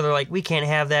 And so they're like, we can't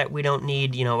have that. We don't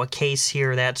need, a case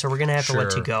here or that. So we're going to have to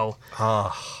let you go.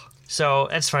 Oh. So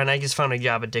that's fine. I just found a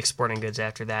job at Dick's Sporting Goods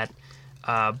after that.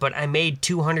 But I made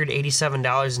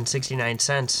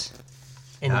 $287.69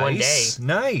 in one day.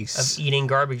 Nice. Of eating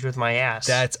garbage with my ass.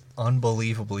 That's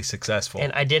unbelievably successful.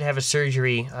 And I did have a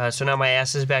surgery. So now my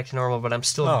ass is back to normal, but I'm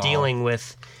still dealing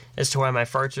with as to why my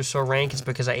farts are so rank. It's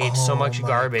because I ate so much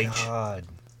garbage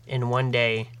in one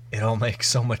day. It all makes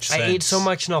so much sense. I ate so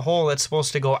much in a hole that's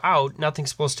supposed to go out. Nothing's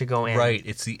supposed to go in. Right.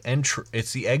 It's the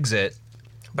exit.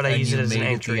 But I use it as an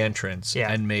entry. The entrance.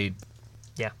 Yeah. And made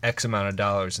X amount of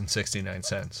dollars and 69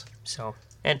 cents. So,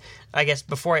 and I guess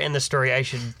before I end the story, I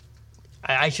should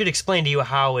explain to you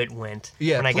how it went.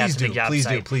 Yeah, when I got to the job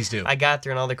site. Please do. I got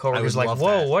there and all the coworkers were like,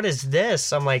 "Whoa, what is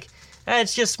this?" I'm like,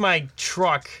 "It's just my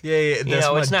truck. Yeah.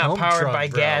 It's not powered by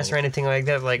gas or anything like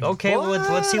that." Like, okay, well,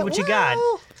 let's see what you got.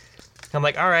 I'm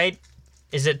like, all right,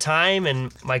 is it time?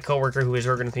 And my coworker who was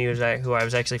working with me, who I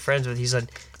was actually friends with, he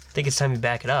said, I think it's time you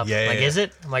back it up. Yeah. Is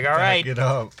it? I'm like, all right. Back it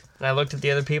up. And I looked at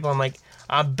the other people. I'm like,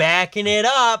 I'm backing it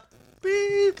up.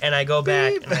 Beep. And I go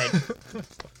back and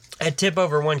I tip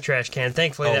over one trash can.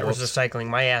 Thankfully, that was recycling.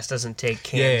 My ass doesn't take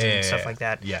cans and stuff like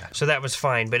that. Yeah. So that was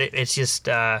fine. But it's just,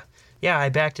 I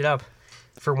backed it up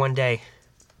for one day.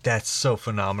 That's so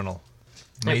phenomenal.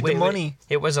 Made the money.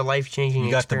 It was a life-changing experience.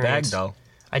 You got the bag, though.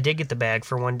 I did get the bag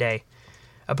for one day.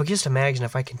 But just imagine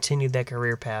if I continued that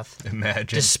career path.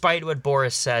 Imagine. Despite what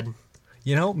Boris said.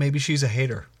 Maybe she's a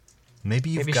hater. Maybe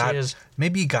you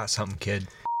got something, kid.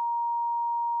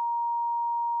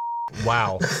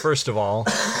 Wow. First of all,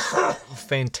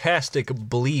 fantastic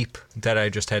bleep that I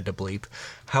just had to bleep.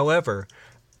 However,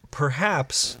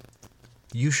 perhaps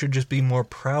you should just be more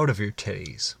proud of your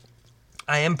titties.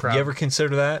 I am proud. You ever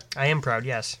consider that? I am proud,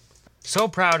 yes. So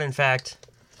proud, in fact,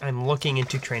 I'm looking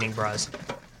into training bras.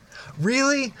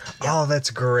 Really? Yeah. Oh, that's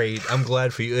great. I'm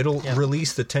glad for you. It'll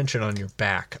release the tension on your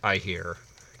back, I hear,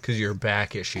 because your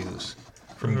back issues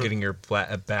from getting your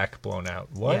back blown out.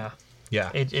 What? Yeah.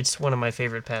 Yeah. It's one of my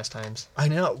favorite pastimes. I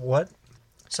know. What?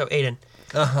 So, Aiden.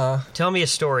 Uh-huh. Tell me a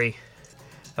story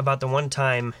about the one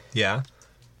time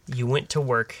you went to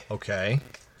work. Okay.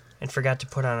 And forgot to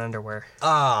put on underwear.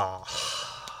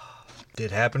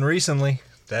 Did happen recently.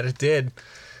 That it did.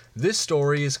 This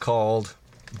story is called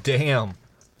Damn,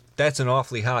 That's an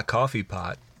Awfully Hot Coffee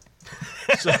Pot.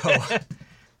 So,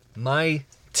 my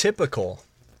typical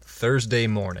Thursday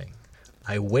morning,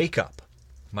 I wake up,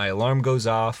 my alarm goes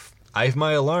off. I have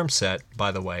my alarm set,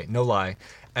 by the way, no lie,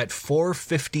 at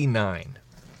 4:59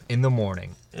 in the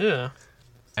morning. Yeah.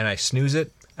 And I snooze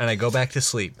it, and I go back to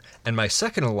sleep. And my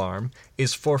second alarm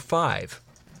is for 5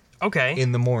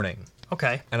 in the morning.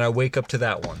 Okay. And I wake up to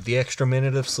that one. The extra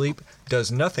minute of sleep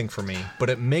does nothing for me, but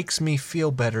it makes me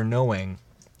feel better knowing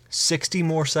 60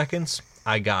 more seconds,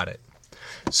 I got it.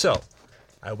 So,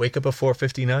 I wake up at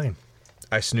 4:59.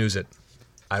 I snooze it.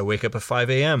 I wake up at 5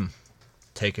 a.m.,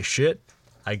 take a shit,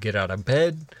 I get out of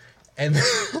bed, and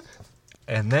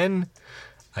then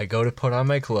I go to put on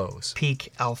my clothes.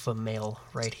 Peak alpha male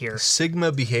right here.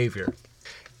 Sigma behavior.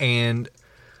 And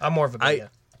I'm more of a beta.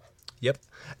 Yep.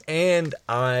 And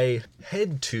I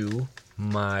head to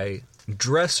my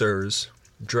dresser's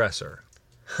dresser.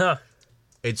 Huh.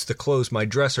 It's the clothes my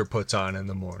dresser puts on in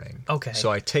the morning. Okay.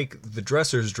 So I take the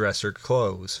dresser's dresser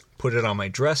clothes, put it on my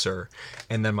dresser,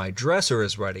 and then my dresser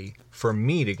is ready for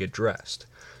me to get dressed.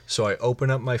 So I open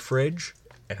up my fridge,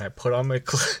 and I put on my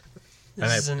clothes.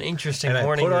 This is an interesting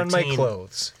morning routine. And I put on routine. my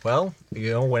clothes. Well,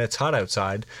 when it's hot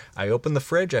outside, I open the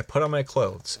fridge, I put on my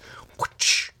clothes.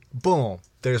 Whoosh, boom,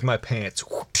 there's my pants.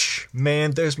 Whoosh,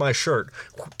 man, there's my shirt.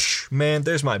 Whoosh, man,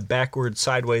 there's my backward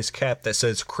sideways cap that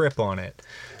says Crip on it.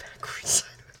 Backwards.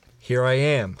 Here I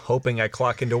am, hoping I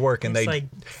clock into work, and it's like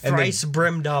thrice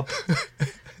brimmed up.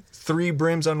 3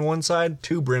 brims on one side,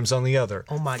 2 brims on the other.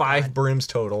 Oh my 5 God. brims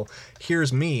total.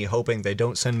 Here's me hoping they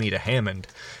don't send me to Hammond.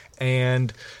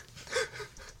 And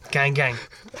Gang.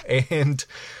 And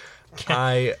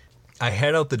I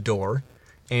head out the door,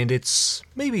 and it's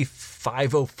maybe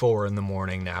 5:04 in the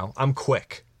morning now. I'm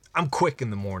quick in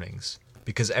the mornings,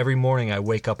 because every morning I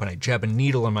wake up and I jab a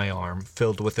needle in my arm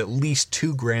filled with at least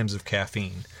 2 grams of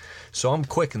caffeine. So I'm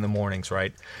quick in the mornings,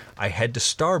 right? I head to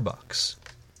Starbucks.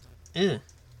 Ew.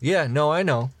 Yeah, no, I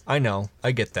know.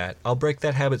 I get that. I'll break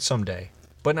that habit someday,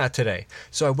 but not today.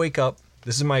 So I wake up.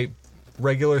 This is my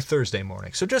regular Thursday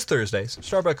morning. So just Thursdays.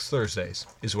 Starbucks Thursdays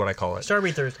is what I call it.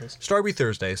 Starby Thursdays. Starby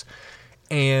Thursdays.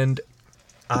 And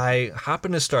I hop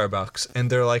into Starbucks, and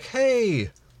they're like, hey,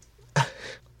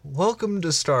 welcome to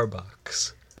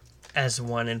Starbucks. As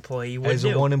one employee would As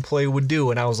do. one employee would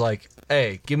do. And I was like,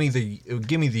 hey, give me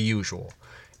the usual.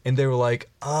 And they were like,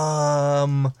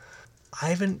 I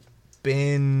haven't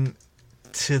been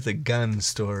to the gun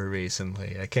store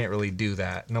recently. I can't really do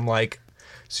that. And I'm like,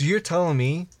 so you're telling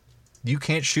me you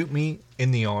can't shoot me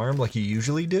in the arm like you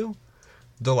usually do?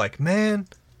 They're like, man,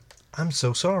 I'm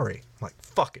so sorry. I'm like,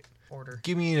 fuck it. Order.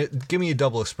 Give me a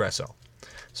double espresso.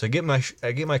 So I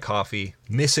get my coffee,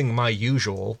 missing my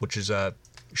usual, which is a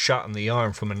shot in the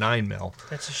arm from a 9mm.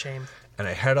 That's a shame. And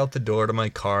I head out the door to my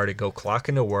car to go clock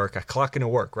into work. I clock into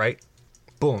work, right?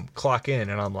 Boom, clock in,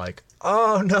 and I'm like,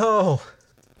 oh no,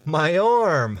 my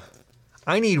arm.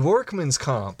 I need workman's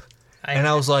comp.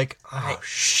 I was like, oh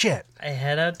shit. I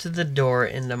head out to the door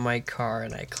into my car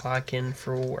and I clock in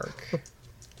for work.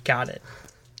 Got it.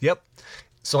 Yep.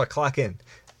 So I clock in.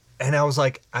 And I was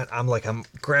like, I'm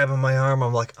grabbing my arm.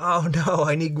 I'm like, oh no,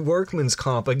 I need workman's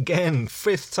comp again.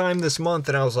 5th time this month.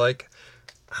 And I was like,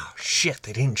 oh shit,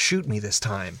 they didn't shoot me this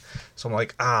time. So I'm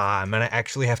like, I'm going to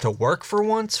actually have to work for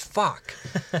once? Fuck.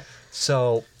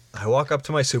 So I walk up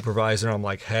to my supervisor and I'm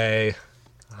like, hey,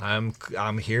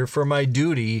 I'm here for my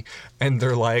duty. And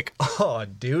they're like, oh,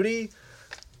 duty?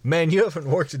 Man, you haven't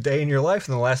worked a day in your life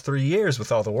in the last 3 years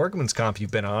with all the workman's comp you've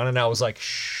been on. And I was like,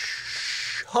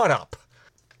 shut up.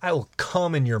 I will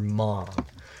come in your mom.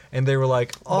 And they were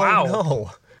like, oh, wow.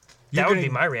 no. That would be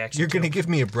my reaction. You're going to give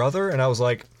me a brother? And I was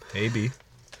like, maybe.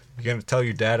 You're going to tell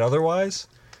your dad otherwise?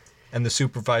 And the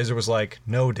supervisor was like,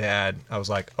 no, Dad. I was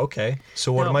like, okay,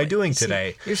 so what am I doing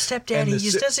today? Your stepdaddy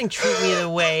just doesn't treat me the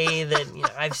way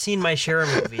that I've seen my share of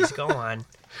movies. Go on.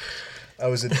 I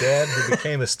was a dad who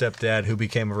became a stepdad who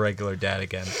became a regular dad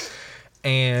again.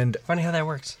 And funny how that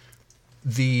works.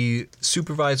 The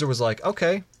supervisor was like,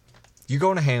 okay, you're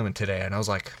going to Hammond today. And I was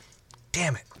like,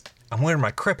 damn it, I'm wearing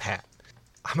my Crip hat.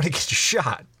 I'm going to get you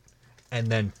shot. And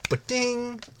then,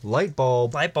 ba-ding, light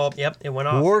bulb. Light bulb, yep, it went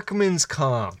off. Workman's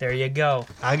comp. There you go.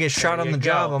 I get shot on the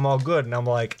job, I'm all good. And I'm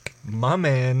like, my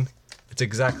man, it's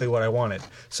exactly what I wanted.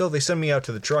 So they send me out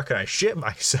to the truck and I shit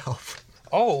myself.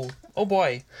 Oh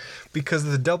boy. Because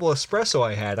of the double espresso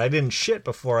I had. I didn't shit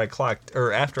before I clocked,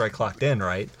 or after I clocked in,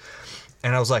 right?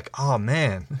 And I was like, oh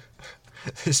man,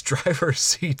 this driver's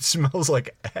seat smells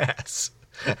like ass.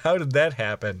 How did that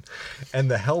happen?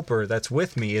 And the helper that's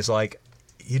with me is like,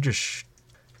 you just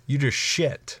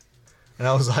shit. And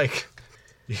I was like,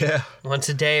 yeah. Once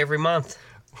a day, every month.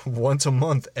 Once a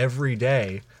month, every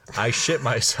day, I shit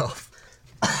myself.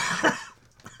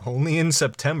 Only in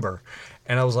September.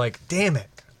 And I was like, damn it.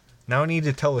 Now I need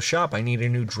to tell the shop I need a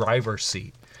new driver's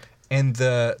seat. And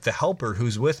the helper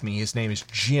who's with me, his name is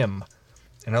Jim.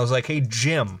 And I was like, hey,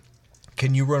 Jim,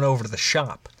 can you run over to the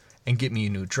shop and get me a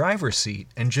new driver's seat?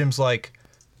 And Jim's like,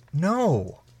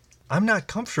 no. I'm not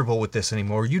comfortable with this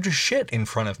anymore. You just shit in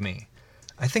front of me.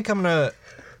 I think I'm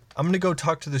gonna go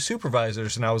talk to the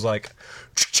supervisors. And I was like,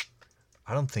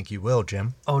 I don't think you will,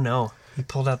 Jim. Oh no, he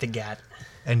pulled out the gat.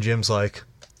 And Jim's like,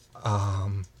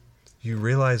 you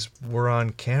realize we're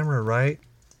on camera, right?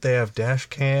 They have dash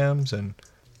cams and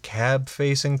cab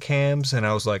facing cams. And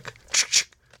I was like,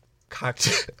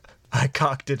 I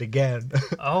cocked it again.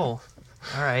 Oh,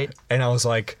 all right. And I was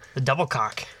like, the double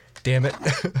cock. Damn it.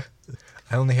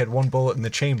 I only had one bullet in the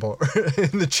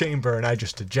chamber, and I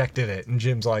just ejected it. And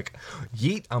Jim's like,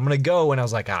 yeet, I'm going to go. And I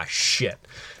was like, shit.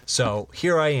 So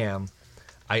here I am.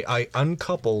 I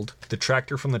uncoupled the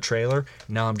tractor from the trailer.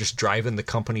 Now I'm just driving the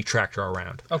company tractor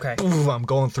around. Okay. Ooh, I'm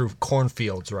going through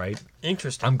cornfields, right?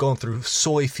 Interesting. I'm going through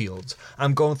soy fields.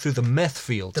 I'm going through the meth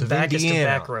fields of Indiana. The backest of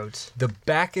back roads. The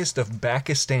backest of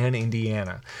Backistan,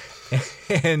 Indiana.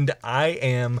 And I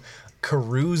am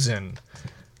cruising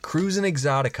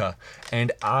Exotica,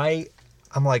 and I'm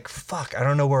like, fuck, I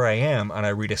don't know where I am, and I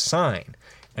read a sign,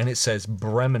 and it says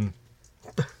Bremen.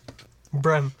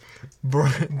 Bremen.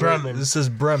 This says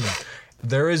Bremen.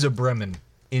 There is a Bremen,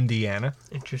 Indiana.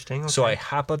 Interesting. Okay. So I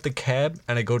hop out the cab,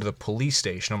 and I go to the police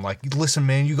station. I'm like, listen,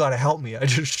 man, you gotta help me. I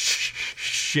just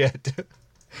shit.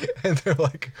 And they're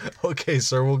like, okay,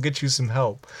 sir, we'll get you some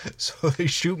help. So they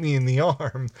shoot me in the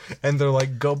arm, and they're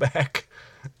like, go back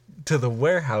to the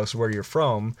warehouse where you're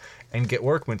from and get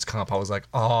workman's comp. I was like,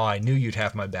 I knew you'd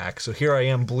have my back. So here I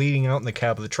am bleeding out in the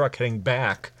cab of the truck heading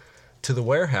back to the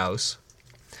warehouse.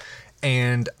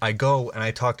 And I go and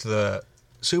I talk to the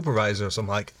supervisors. I'm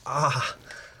like, ow,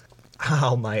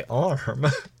 my arm.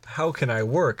 How can I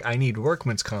work? I need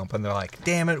workman's comp. And they're like,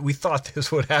 damn it, we thought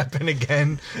this would happen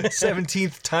again.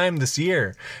 17th time this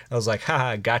year. I was like,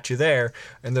 I got you there.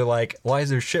 And they're like, why is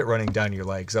there shit running down your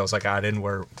legs? I was like, I didn't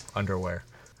wear underwear.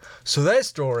 So that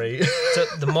story... So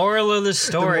the moral of the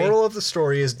story... The moral of the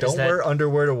story is don't wear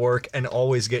underwear to work and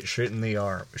always get shit in the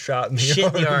arm. Shot in the arm. Shit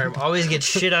in the arm. Always get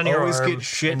shit on your arm. Always get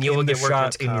shit and you will in the get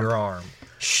shot in your arm.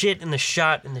 Shit in the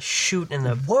shot and the shoot and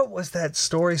the... What was that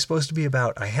story supposed to be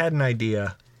about? I had an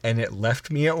idea, and it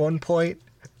left me at one point,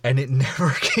 and it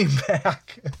never came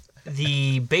back.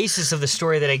 The basis of the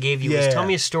story that I gave you was tell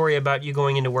me a story about you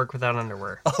going into work without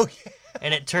underwear. Oh, yeah.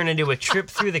 And it turned into a trip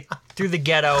through the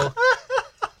ghetto,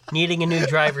 needing a new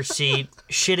driver's seat,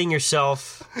 shitting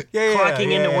yourself,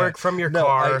 clocking into work from your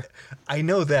car. I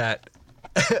know that.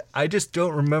 I just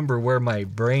don't remember where my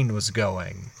brain was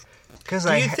going.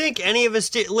 Do you think any of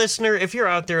us, listener, if you're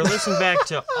out there, listen back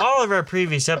to all of our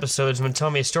previous episodes when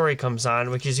Tell Me a Story comes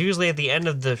on, which is usually at the end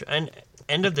of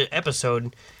the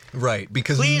episode. Right,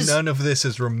 because none of this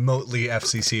is remotely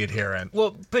FCC adherent.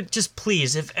 Well, but just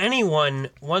please, if anyone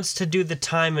wants to do the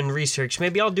time and research,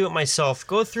 maybe I'll do it myself.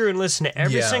 Go through and listen to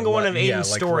every single one of Aiden's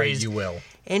stories. Right, you will.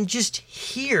 And just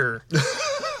hear.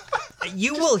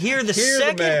 You will hear the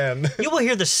second. You will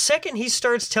hear the second he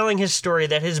starts telling his story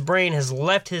that his brain has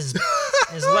left his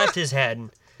head.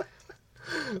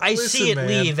 I see it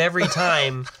leave every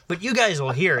time, but you guys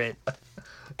will hear it.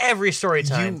 Every story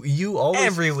time. You always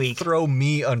every week. Throw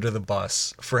me under the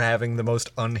bus for having the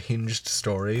most unhinged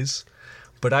stories.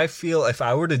 But I feel if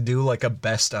I were to do like a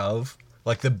best of,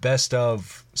 like the best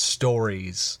of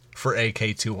stories for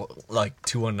AK2, like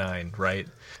 219, right?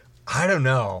 I don't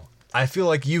know. I feel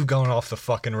like you've gone off the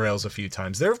fucking rails a few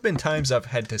times. There have been times I've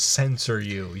had to censor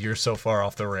you. You're so far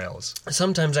off the rails.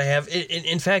 Sometimes I have.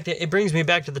 In fact, it brings me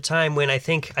back to the time when I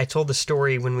think I told the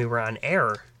story when we were on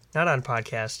air, not on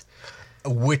podcast.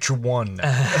 Which one?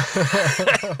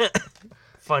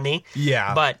 Funny.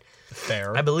 Yeah. But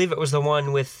fair. I believe it was the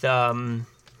one with the...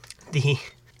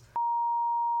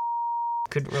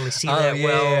 Couldn't really see that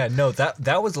well. Yeah. No,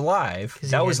 that was live.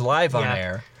 That was live on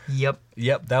air. Yep,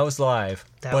 that was live.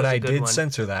 But I did one.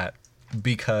 censor that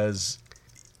because,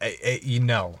 I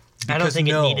don't think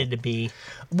it needed to be.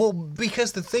 Well,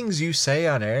 because the things you say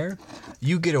on air,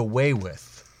 you get away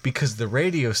with. Because the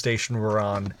radio station we're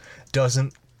on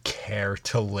doesn't care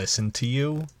to listen to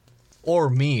you. Or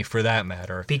me, for that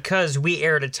matter. Because we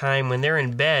air at a time when they're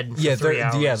in bed for 3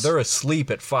 hours. Yeah, they're asleep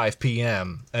at 5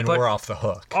 p.m. and we're off the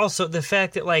hook. Also, the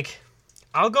fact that, like,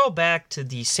 I'll go back to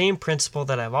the same principle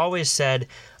that I've always said.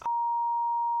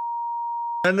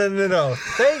 No.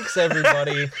 Thanks,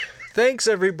 everybody. Thanks,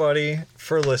 everybody,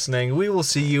 for listening. We will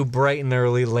see you bright and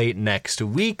early late next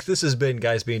week. This has been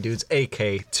Guys Being Dudes,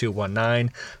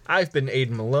 AK219. I've been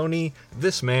Aiden Maloney.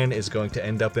 This man is going to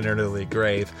end up in an early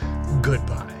grave.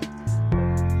 Goodbye.